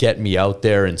did get me out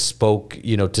there and spoke,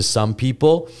 to some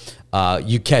people,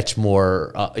 you catch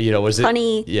more, was it?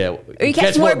 Honey. Yeah. Or you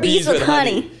catch more bees with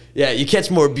honey. Yeah, you catch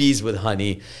more bees with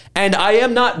honey. And I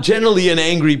am not generally an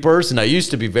angry person. I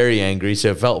used to be very angry,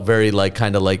 so it felt very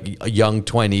kind of like young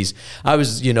 20s. I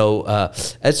was,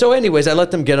 and so anyways, I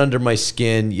let them get under my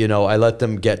skin. I let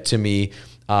them get to me.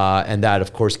 And that,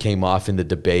 of course, came off in the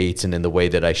debates and in the way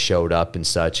that I showed up and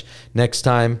such. Next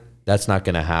time, that's not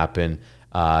going to happen.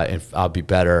 And I'll be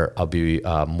better. I'll be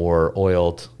more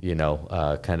oiled,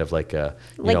 kind of like a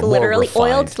literally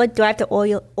oiled. Like, do I have to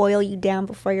oil you down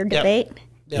before your debate?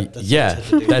 Yep,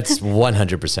 that's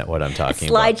 100% what I'm talking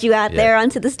about. Slide you out there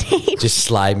onto the stage. Just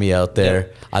slide me out there.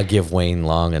 Yep. I'll give Wayne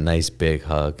Long a nice big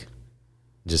hug.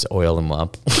 Just oil him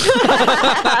up.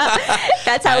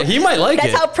 That's how he might like it.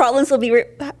 That's how problems will be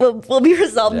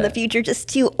resolved in the future. Just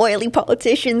two oily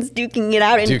politicians duking it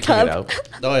out in a tub.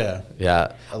 Oh yeah,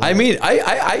 yeah. I mean,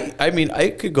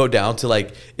 I could go down to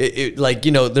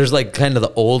there's kind of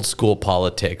the old school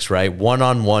politics, right?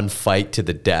 1-on-1 fight to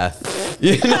the death.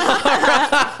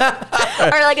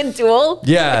 Or like a duel.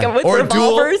 Yeah, with or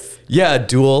revolvers. A duel. Yeah, a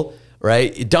duel.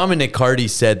 Right. Dominic Carty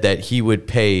said that he would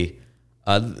pay.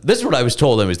 This is what I was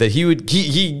told him, is that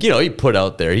he put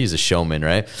out there, he's a showman,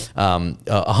 right?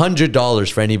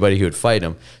 $100 for anybody who would fight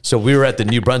him. So we were at the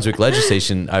New Brunswick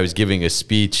legislation. I was giving a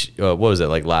speech. What was it,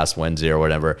 like last Wednesday or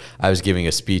whatever? I was giving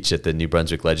a speech at the New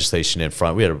Brunswick legislation in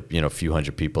front. We had a few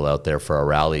hundred people out there for a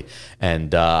rally,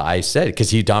 and I said,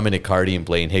 because Dominic Carty and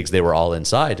Blaine Higgs, they were all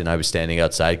inside, and I was standing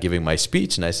outside giving my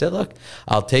speech, and I said, look,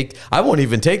 I won't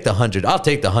even take the 100. I'll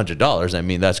take the $100. I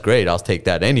mean, that's great. I'll take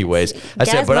that anyways. I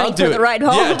said, but I'll do it.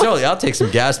 Home. Yeah, totally. I'll take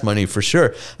some gas money for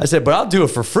sure. I said, but I'll do it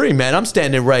for free, man. I'm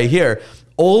standing right here.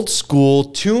 Old school,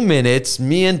 2 minutes,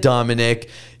 me and Dominic,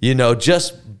 he's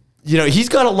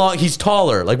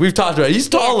taller. Like we've talked about, he's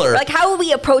taller. Yeah. Like, how will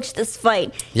we approach this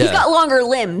fight? Yeah. He's got longer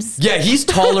limbs. Yeah, he's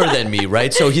taller than me,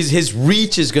 right? So his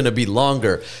reach is going to be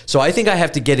longer. So I think I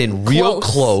have to get in real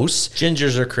close.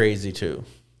 Gingers are crazy too.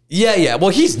 Yeah.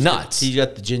 Well, he's nuts. He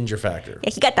got the ginger factor.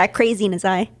 Yeah, he got that crazy in his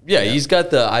eye. Yeah, he's got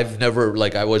the I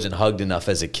wasn't hugged enough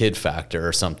as a kid factor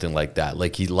or something like that.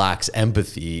 Like, he lacks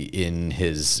empathy in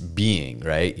his being,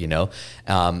 right? And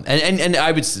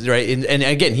I would, right? And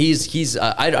again, he's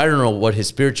I don't know what his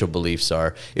spiritual beliefs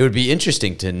are. It would be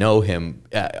interesting to know him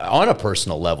on a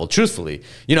personal level, truthfully.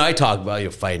 I talk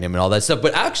about fighting him and all that stuff,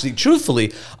 but actually,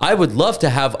 truthfully, I would love to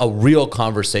have a real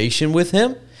conversation with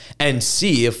him. And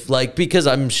see if because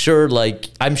I'm sure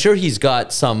he's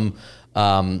got some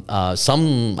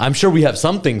I'm sure we have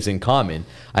some things in common.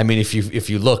 I mean, if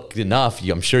you look enough,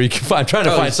 I'm sure you can find. I'm trying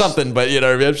to find something, but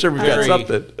I'm sure we've got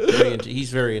something.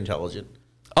 He's very intelligent.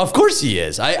 Of course he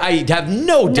is. I have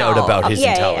no doubt about his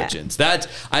intelligence. Yeah. That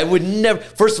I would never.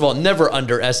 First of all, never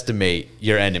underestimate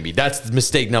your enemy. That's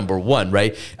mistake number one,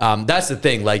 right? That's the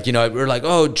thing. We're like,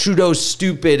 oh, Trudeau's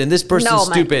stupid and this person's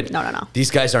stupid. No. These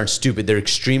guys aren't stupid. They're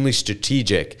extremely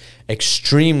strategic,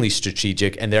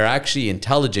 and they're actually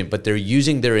intelligent. But they're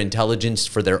using their intelligence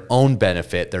for their own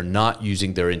benefit. They're not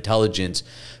using their intelligence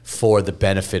for the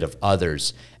benefit of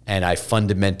others. And I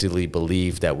fundamentally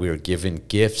believe that we are given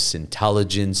gifts,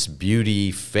 intelligence,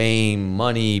 beauty, fame,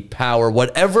 money, power,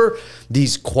 whatever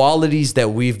these qualities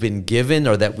that we've been given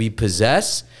or that we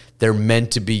possess, they're meant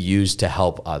to be used to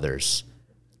help others,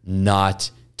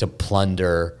 not to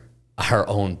plunder our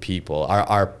own people.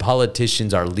 Our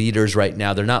politicians, our leaders right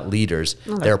now, they're not leaders.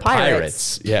 They're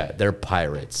pirates. Yeah, they're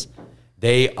pirates.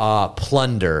 They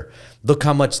plunder. Look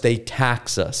how much they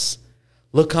tax us.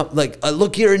 Look how,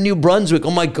 look here in New Brunswick.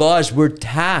 Oh my gosh, we're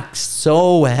taxed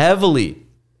so heavily.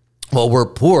 Well, we're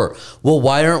poor. Well,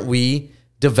 why aren't we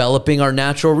developing our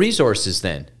natural resources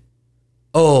then?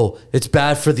 Oh, it's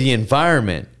bad for the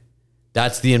environment.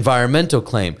 That's the environmental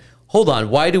claim. Hold on.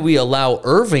 Why do we allow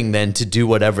Irving then to do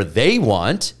whatever they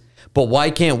want? But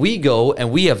why can't we go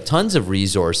and we have tons of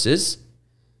resources,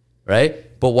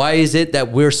 right? But why is it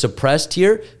that we're suppressed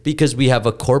here? Because we have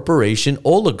a corporation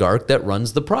oligarch that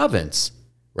runs the province.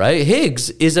 Right? Higgs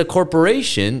is a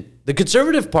corporation. The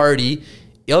Conservative Party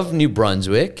of New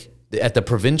Brunswick at the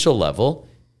provincial level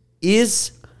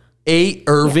is a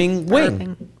Irving wing.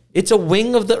 Irving. It's a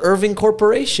wing of the Irving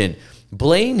Corporation.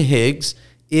 Blaine Higgs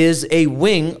is a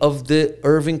wing of the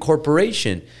Irving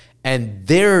Corporation, and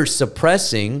they're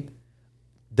suppressing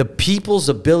the people's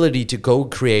ability to go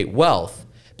create wealth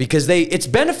because it's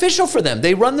beneficial for them.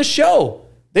 They run the show.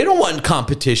 They don't want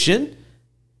competition.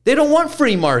 They don't want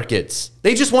free markets.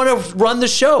 They just want to run the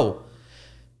show.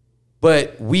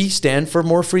 But we stand for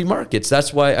more free markets.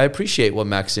 That's why I appreciate what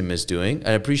Maxim is doing.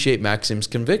 I appreciate Maxim's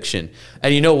conviction.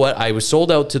 And you know what? I was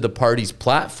sold out to the party's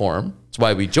platform. That's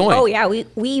why we joined. Oh yeah,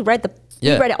 we read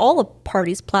we read all the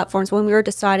party's platforms when we were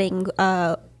deciding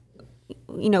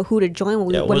who to join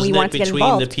when we wanted to get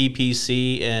involved. Wasn't it between the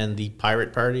PPC and the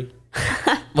Pirate Party?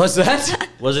 What's that?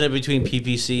 Wasn't it between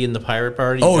PPC and the Pirate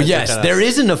Party? Oh, yes. There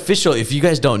is an official, if you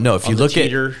guys don't know, if you look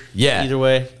teeter, either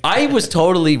way. I was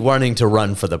totally wanting to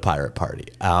run for the Pirate Party.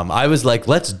 I was like,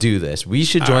 let's do this. We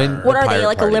should join the What are Pirate they,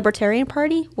 like Party. a libertarian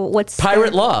party? What's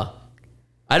Pirate law.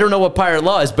 I don't know what pirate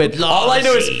law is, but all I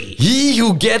know is he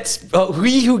who gets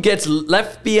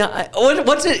left behind.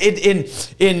 What's it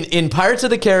in Pirates of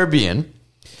the Caribbean?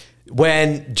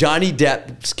 When Johnny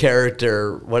Depp's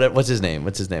character, what's his name?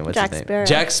 Sparrow.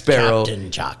 Jack Sparrow.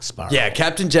 Captain Jack Sparrow. Yeah,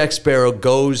 Captain Jack Sparrow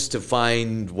goes to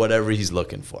find whatever he's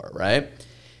looking for, right?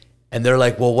 And they're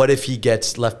like, well, what if he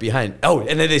gets left behind? Oh,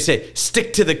 and then they say,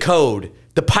 stick to the code,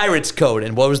 the pirate's code.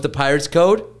 And what was the pirate's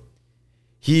code?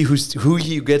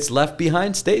 Who gets left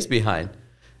behind stays behind,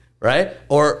 right?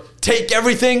 Or take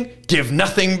everything, give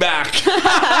nothing back.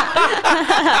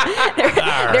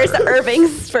 There's the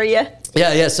Irvings for you.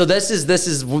 Yeah. So this is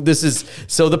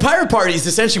so the Pirate Party is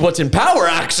essentially what's in power.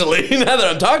 Actually, now that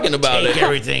I'm talking about Take it,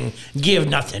 everything, give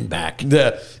nothing back.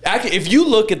 If you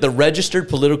look at the registered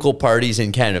political parties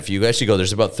in Canada, if you actually go,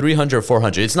 there's about 300 or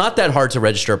 400. It's not that hard to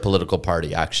register a political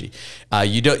party. Actually,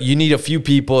 you need a few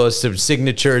people, some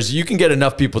signatures. You can get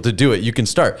enough people to do it. You can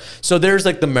start. So there's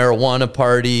like the Marijuana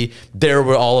Party.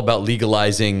 We're all about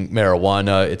legalizing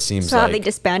marijuana. It seems So have they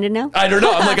disbanded now? I don't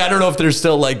know. I don't know if they're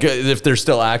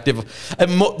still active.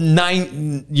 And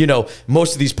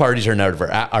most of these parties are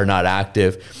not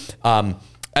active. And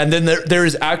then there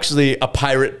is actually a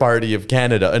Pirate Party of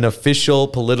Canada, an official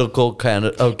political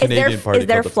Canadian party. Is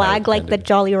their flag like the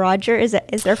Jolly Roger? Is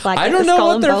their flag? I like don't the know skull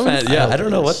what and their bones? fan. Yeah, I don't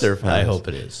know what their fan. I hope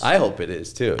it is. I hope it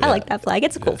is too. I like that flag.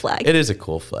 It's a cool flag. It is a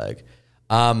cool flag.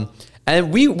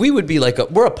 And we would be like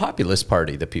we're a populist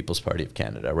party, the People's Party of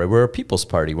Canada, right? We're a people's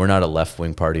party. We're not a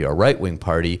left-wing party or a right-wing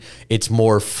party. It's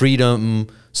more freedom,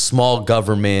 small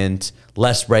government,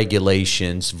 less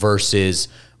regulations versus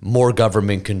more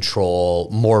government control,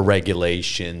 more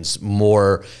regulations,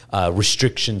 more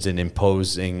restrictions in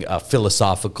imposing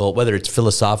philosophical, whether it's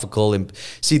philosophical.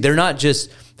 See, they're not just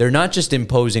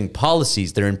imposing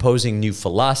policies, they're imposing new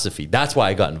philosophy. That's why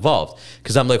I got involved.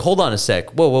 Because I'm like, hold on a sec.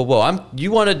 Whoa.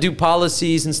 You want to do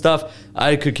policies and stuff?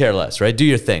 I could care less, right? Do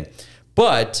your thing.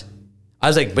 But I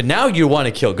was like, but now you want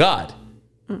to kill God.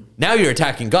 Now you're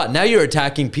attacking God. Now you're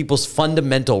attacking people's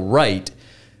fundamental right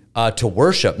to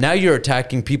worship. Now you're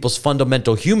attacking people's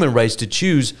fundamental human rights to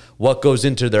choose what goes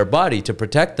into their body to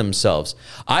protect themselves.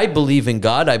 I believe in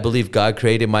God. I believe God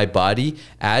created my body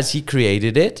as he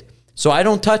created it. So I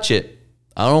don't touch it.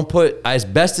 I don't put, as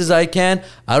best as I can,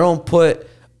 I don't put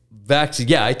vaccine.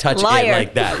 Yeah, I touch Liar. it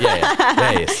like that.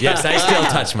 Yeah. Yes, I still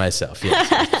touch myself.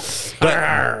 Yes.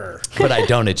 But I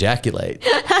don't ejaculate.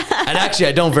 And actually,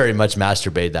 I don't very much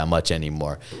masturbate that much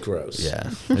anymore. Gross.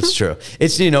 Yeah, it's true.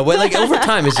 It's, like over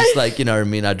time, it's just like, what I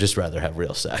mean? I'd just rather have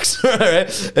real sex.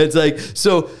 Right? It's like,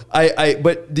 so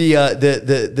but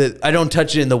the I don't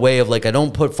touch it in the way of like, I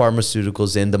don't put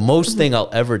pharmaceuticals in. The most thing I'll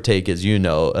ever take is,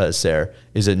 Sarah,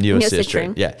 is a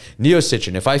Neocitrin. Yeah,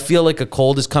 Neocitrin. If I feel like a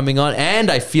cold is coming on and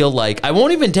I feel like, I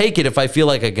won't even take it if I feel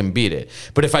like I can beat it.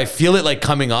 But if I feel it like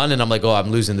coming on and I'm like, oh,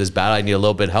 I'm losing this battle, I need a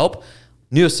little bit of help.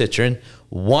 Neocitrin.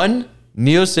 1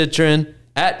 Neocitrin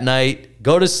at night,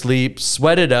 go to sleep,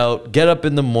 sweat it out, get up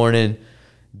in the morning,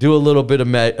 do a little bit of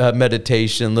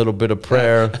meditation, a little bit of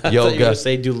prayer, yoga. I thought you were gonna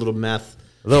say do a little meth.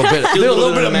 A little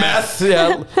bit of meth.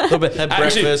 Yeah, a little bit. Have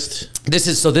breakfast. This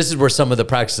is where some of the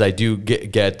practices I do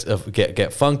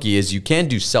get funky is you can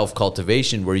do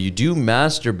self-cultivation where you do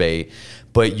masturbate,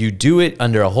 but you do it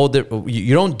under a whole different,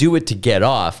 you don't do it to get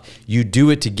off. You do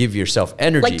it to give yourself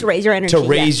energy. Like to raise your energy. To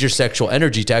raise your sexual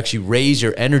energy, to actually raise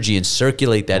your energy and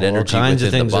circulate that energy All kinds of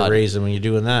within things the body. are raising when you're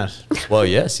doing that. Well,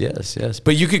 yes.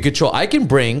 But you could control. I can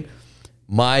bring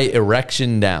my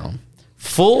erection down.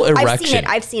 Full erection.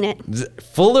 I've seen it.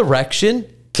 Full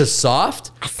erection to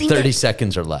soft, I've seen 30 it.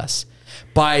 seconds or less.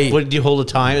 What do you hold a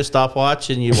time, a stopwatch,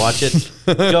 and you watch it?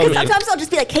 Go. Sometimes I'll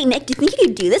just be like, hey, Nick, do you think you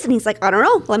could do this? And he's like, I don't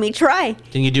know. Let me try.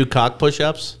 Can you do cock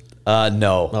push-ups?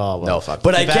 No. Oh, well, no. fuck.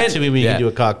 But I Get back can. to me when you yeah. can do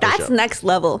a cock That's push-up. next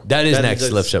level. That is That next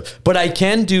is- lift up. But I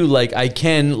can do like I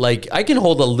can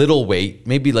hold a little weight,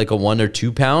 maybe like a 1 or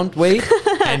 2 pound weight,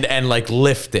 and like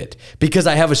lift it because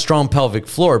I have a strong pelvic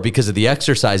floor because of the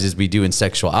exercises we do in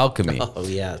sexual alchemy. Oh,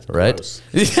 yeah. it's Right? gross.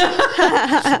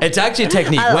 It's actually a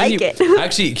technique. I like you, it.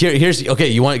 Actually, here's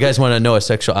okay. Guys want to know a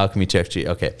sexual alchemy technique?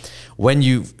 Okay, when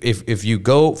you if you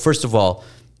go first of all,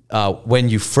 when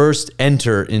you first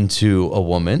enter into a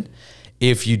woman,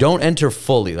 if you don't enter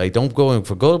fully, like don't go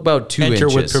about 2 Enter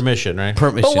inches with permission, right?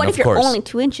 Permission, But what of if you're course. only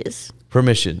 2 inches?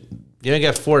 Permission. You ain't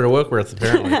got 4 to work with,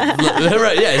 apparently.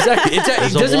 Right? Yeah, exactly. It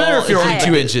There's a doesn't matter wall- if you're only I-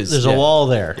 2 inches. There's Yeah. a wall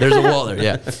there. There's a wall there,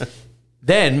 yeah.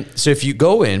 Then, so if you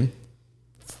go in,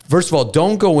 first of all,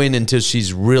 don't go in until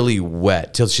she's really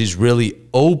wet, till she's really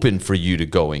open for you to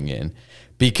going in.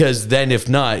 Because then if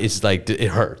not, it's like, it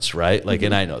hurts, right? Like,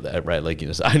 and I know that, right? Like,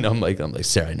 I know, I'm like,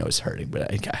 Sarah, I know it's hurting,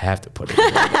 but I have to put it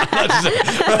in.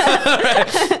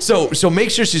 Right? So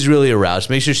make sure she's really aroused.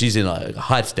 Make sure she's in a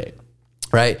hot state.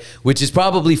 Right, which is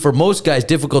probably for most guys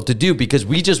difficult to do because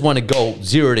we just want to go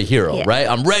 0 to hero, Yeah. right?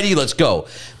 I'm ready, let's go.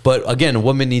 But again, a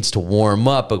woman needs to warm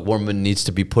up. A woman needs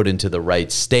to be put into the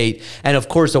right state. And of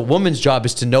course, a woman's job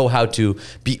is to know how to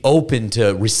be open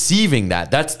to receiving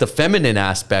that. That's the feminine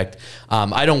aspect.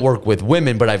 I don't work with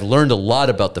women, but I've learned a lot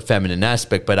about the feminine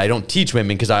aspect, but I don't teach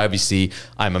women because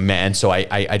I'm a man. So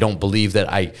I don't believe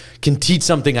that I can teach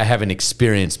something I haven't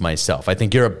experienced myself. I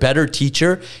think you're a better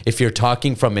teacher if you're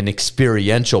talking from an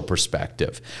experiential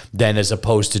perspective than as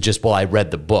opposed to just, well, I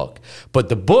read the book. But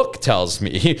the book tells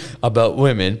me about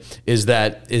women is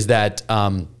that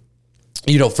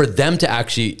for them to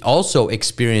actually also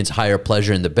experience higher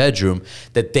pleasure in the bedroom,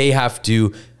 that they have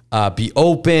to be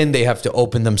open, they have to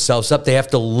open themselves up, they have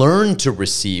to learn to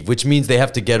receive, which means they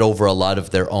have to get over a lot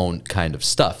of their own kind of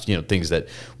stuff, things that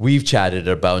we've chatted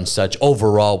about and such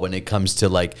overall when it comes to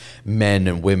like men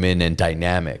and women and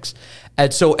dynamics.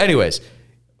 And so anyways,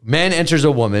 man enters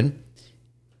a woman.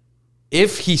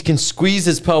 If he can squeeze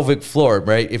his pelvic floor,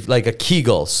 right? If like a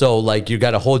Kegel, so like you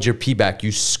got to hold your pee back,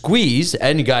 you squeeze.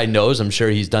 Any guy knows, I'm sure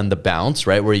he's done the bounce,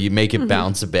 right? Where you make it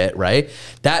bounce a bit, right?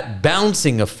 That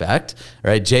bouncing effect,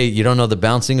 right? Jay, you don't know the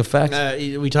bouncing effect?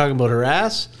 We talking about her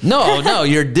ass? No,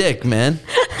 your dick, man.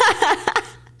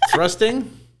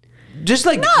 Thrusting? Just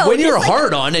like No, when just you're like-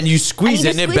 hard on and you squeeze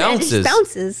it and it bounces. It just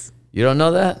bounces. You don't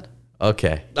know that?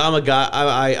 Okay. I'm a guy.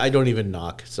 I don't even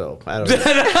knock, so I don't know.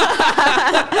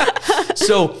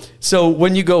 So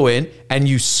when you go in and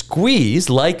you squeeze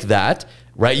like that,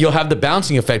 right, you'll have the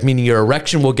bouncing effect, meaning your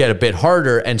erection will get a bit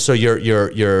harder, and so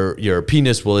your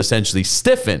penis will essentially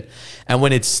stiffen. And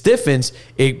when it stiffens,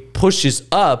 it pushes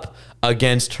up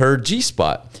against her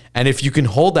G-spot. And if you can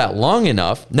hold that long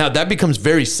enough, now that becomes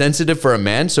very sensitive for a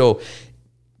man. So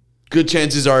good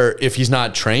chances are, if he's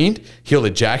not trained, he'll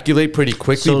ejaculate pretty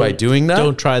quickly by doing that.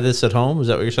 Don't try this at home. Is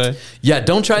that what you're saying? Yeah,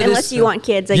 don't try this Unless you want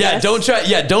kids, I guess. Don't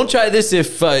try this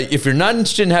if you're not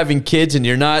interested in having kids and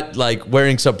you're not like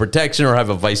wearing some protection or have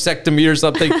a vasectomy or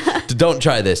something. Don't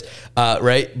try this,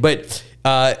 right? But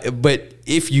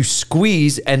if you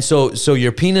squeeze, and so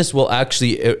your penis will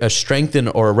actually strengthen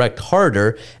or erect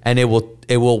harder, and it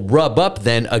will rub up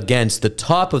then against the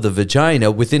top of the vagina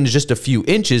within just a few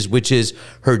inches, which is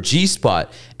her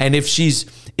G-spot. And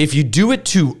if you do it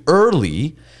too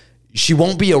early, she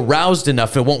won't be aroused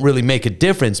enough. It won't really make a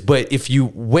difference. But if you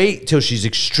wait till she's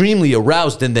extremely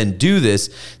aroused and then do this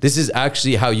is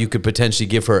actually how you could potentially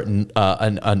give her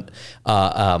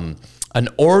an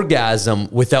orgasm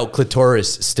without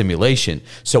clitoris stimulation.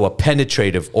 So a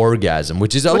penetrative orgasm,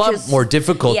 which is a lot more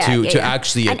difficult to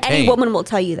actually and attain. any woman will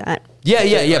tell you that.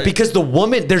 Yeah. Because the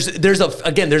woman, there's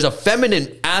a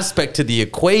feminine aspect to the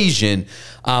equation.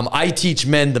 I teach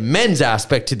men the men's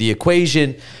aspect to the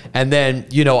equation, and then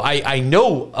I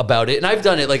know about it, and I've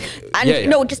done it. Like, And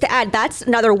no, just to add, that's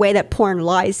another way that porn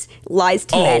lies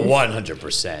to men.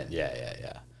 100%.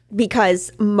 Yeah.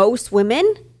 Because most women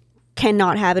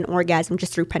cannot have an orgasm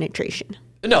just through penetration.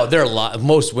 No, there are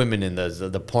most women in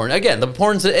the porn. Again, the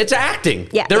porn's it's acting.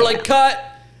 Yeah, they're yeah. like cut.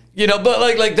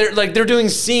 But they're doing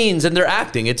scenes and they're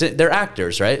acting. They're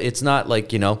actors, right? It's not like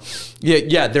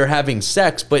they're having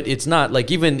sex, but it's not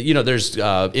like even there's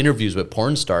interviews with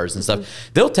porn stars and stuff.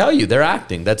 They'll tell you they're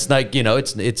acting. That's like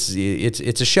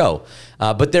it's a show,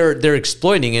 but they're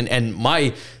exploiting and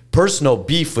my personal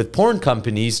beef with porn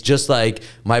companies, just like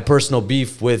my personal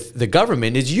beef with the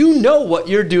government, is what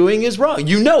you're doing is wrong.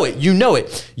 You know it. You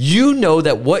know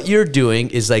that what you're doing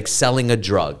is like selling a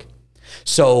drug.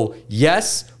 So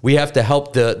yes, we have to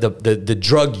help the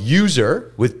drug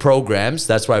user with programs.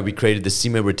 That's why we created the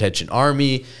Semen Retention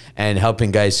Army and helping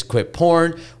guys quit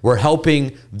porn. We're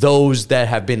helping those that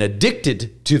have been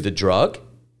addicted to the drug.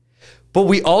 But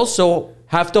we also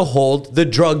have to hold the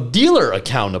drug dealer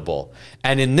accountable.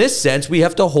 And in this sense, we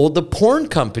have to hold the porn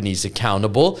companies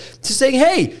accountable to say,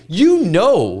 hey,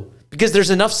 because there's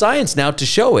enough science now to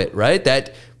show it, right?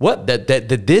 That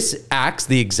this acts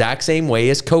the exact same way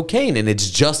as cocaine, and it's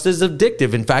just as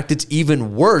addictive. In fact, it's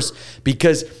even worse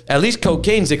because at least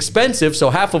cocaine's expensive, so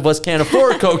half of us can't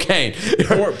afford cocaine.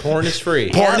 Porn is free.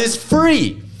 Porn is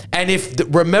free. And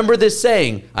remember this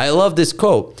saying, I love this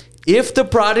quote, if the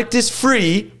product is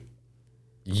free,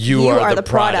 you are the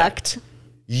product.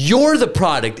 You're the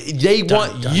product. They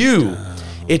want you.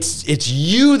 It's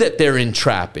you that they're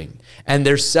entrapping, and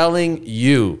they're selling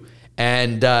you.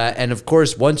 And of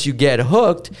course, once you get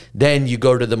hooked, then you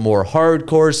go to the more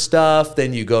hardcore stuff.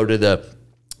 Then you go to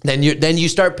then you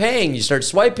start paying. You start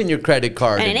swiping your credit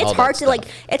card, and it's hard to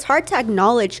it's hard to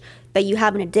acknowledge that you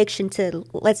have an addiction to,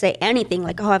 let's say, anything.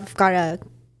 Like, oh, I've got a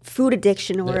food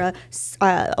addiction or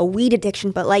a weed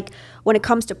addiction. But like when it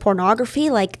comes to pornography,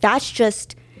 like that's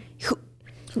just.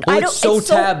 It's so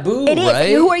taboo, it is.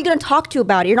 Right? Who are you going to talk to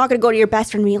about it? You're not going to go to your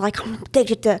best friend and be like, I'm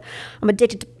addicted to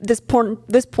this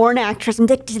porn actress. I'm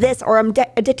addicted to this, or I'm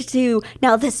addicted to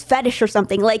now this fetish or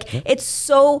something. Like it's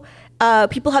so.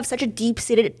 People have such a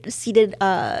deep-seated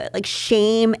like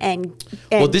shame and.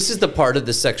 Well, this is the part of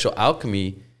the sexual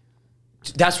alchemy.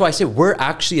 That's why I say we're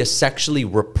actually a sexually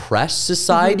repressed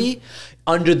society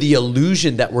under the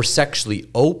illusion that we're sexually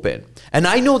open. And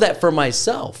I know that for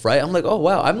myself, right? I'm like, oh,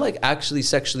 wow, I'm like actually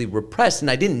sexually repressed. And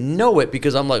I didn't know it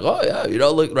because I'm like, oh, yeah,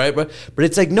 look, right? But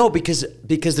it's like, no, because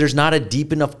there's not a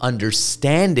deep enough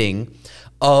understanding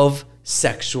of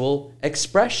sexual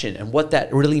expression and what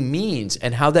that really means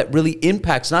and how that really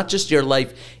impacts not just your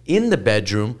life in the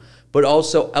bedroom, but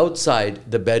also outside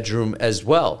the bedroom as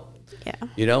well.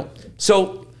 Yeah.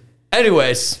 So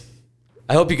anyways,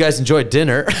 I hope you guys enjoyed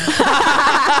dinner.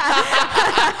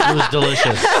 It was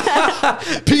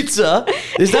delicious. Pizza.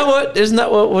 Isn't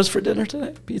that what was for dinner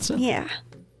tonight? Pizza? Yeah.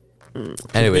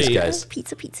 Anyways, guys.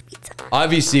 Pizza.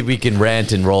 Obviously, we can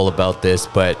rant and roll about this,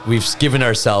 but we've given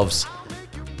ourselves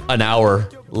an hour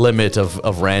limit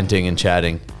of ranting and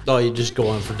chatting. Oh, you just go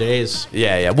on for days.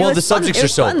 Yeah. Well, the subjects are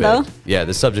so fun, big. though. Yeah,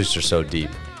 the subjects are so deep.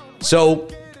 So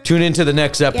tune into the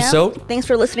next episode. Yeah. Thanks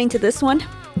for listening to this one.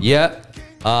 Yeah.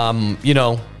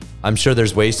 I'm sure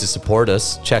there's ways to support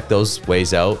us. Check those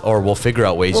ways out, or we'll figure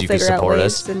out ways you can support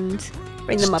us. And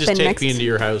bring them up Just in take next. me into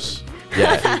your house.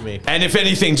 Yeah. Feed me. And if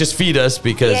anything, just feed us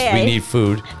because we need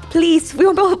food. Please, we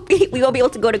won't be able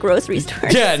to go to grocery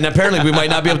stores. Yeah, and apparently we might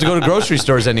not be able to go to grocery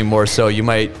stores anymore, so I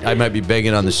might be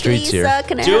begging on the streets Please, here.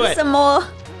 Can I have some more?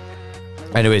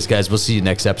 Anyways, guys, we'll see you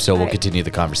next episode. We'll continue the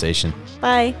conversation.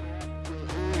 Bye.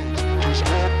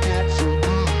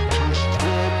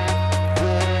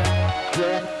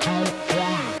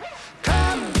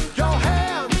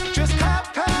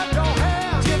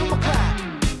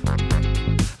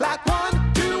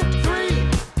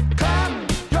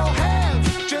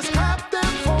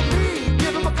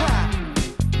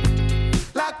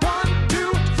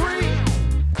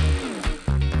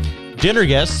 Dinner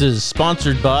Guest is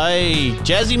sponsored by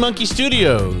Jazzy Monkey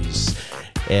Studios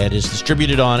and is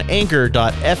distributed on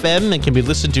Anchor.fm and can be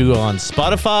listened to on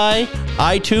Spotify,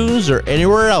 iTunes, or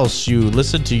anywhere else you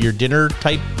listen to your dinner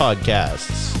type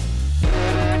podcasts.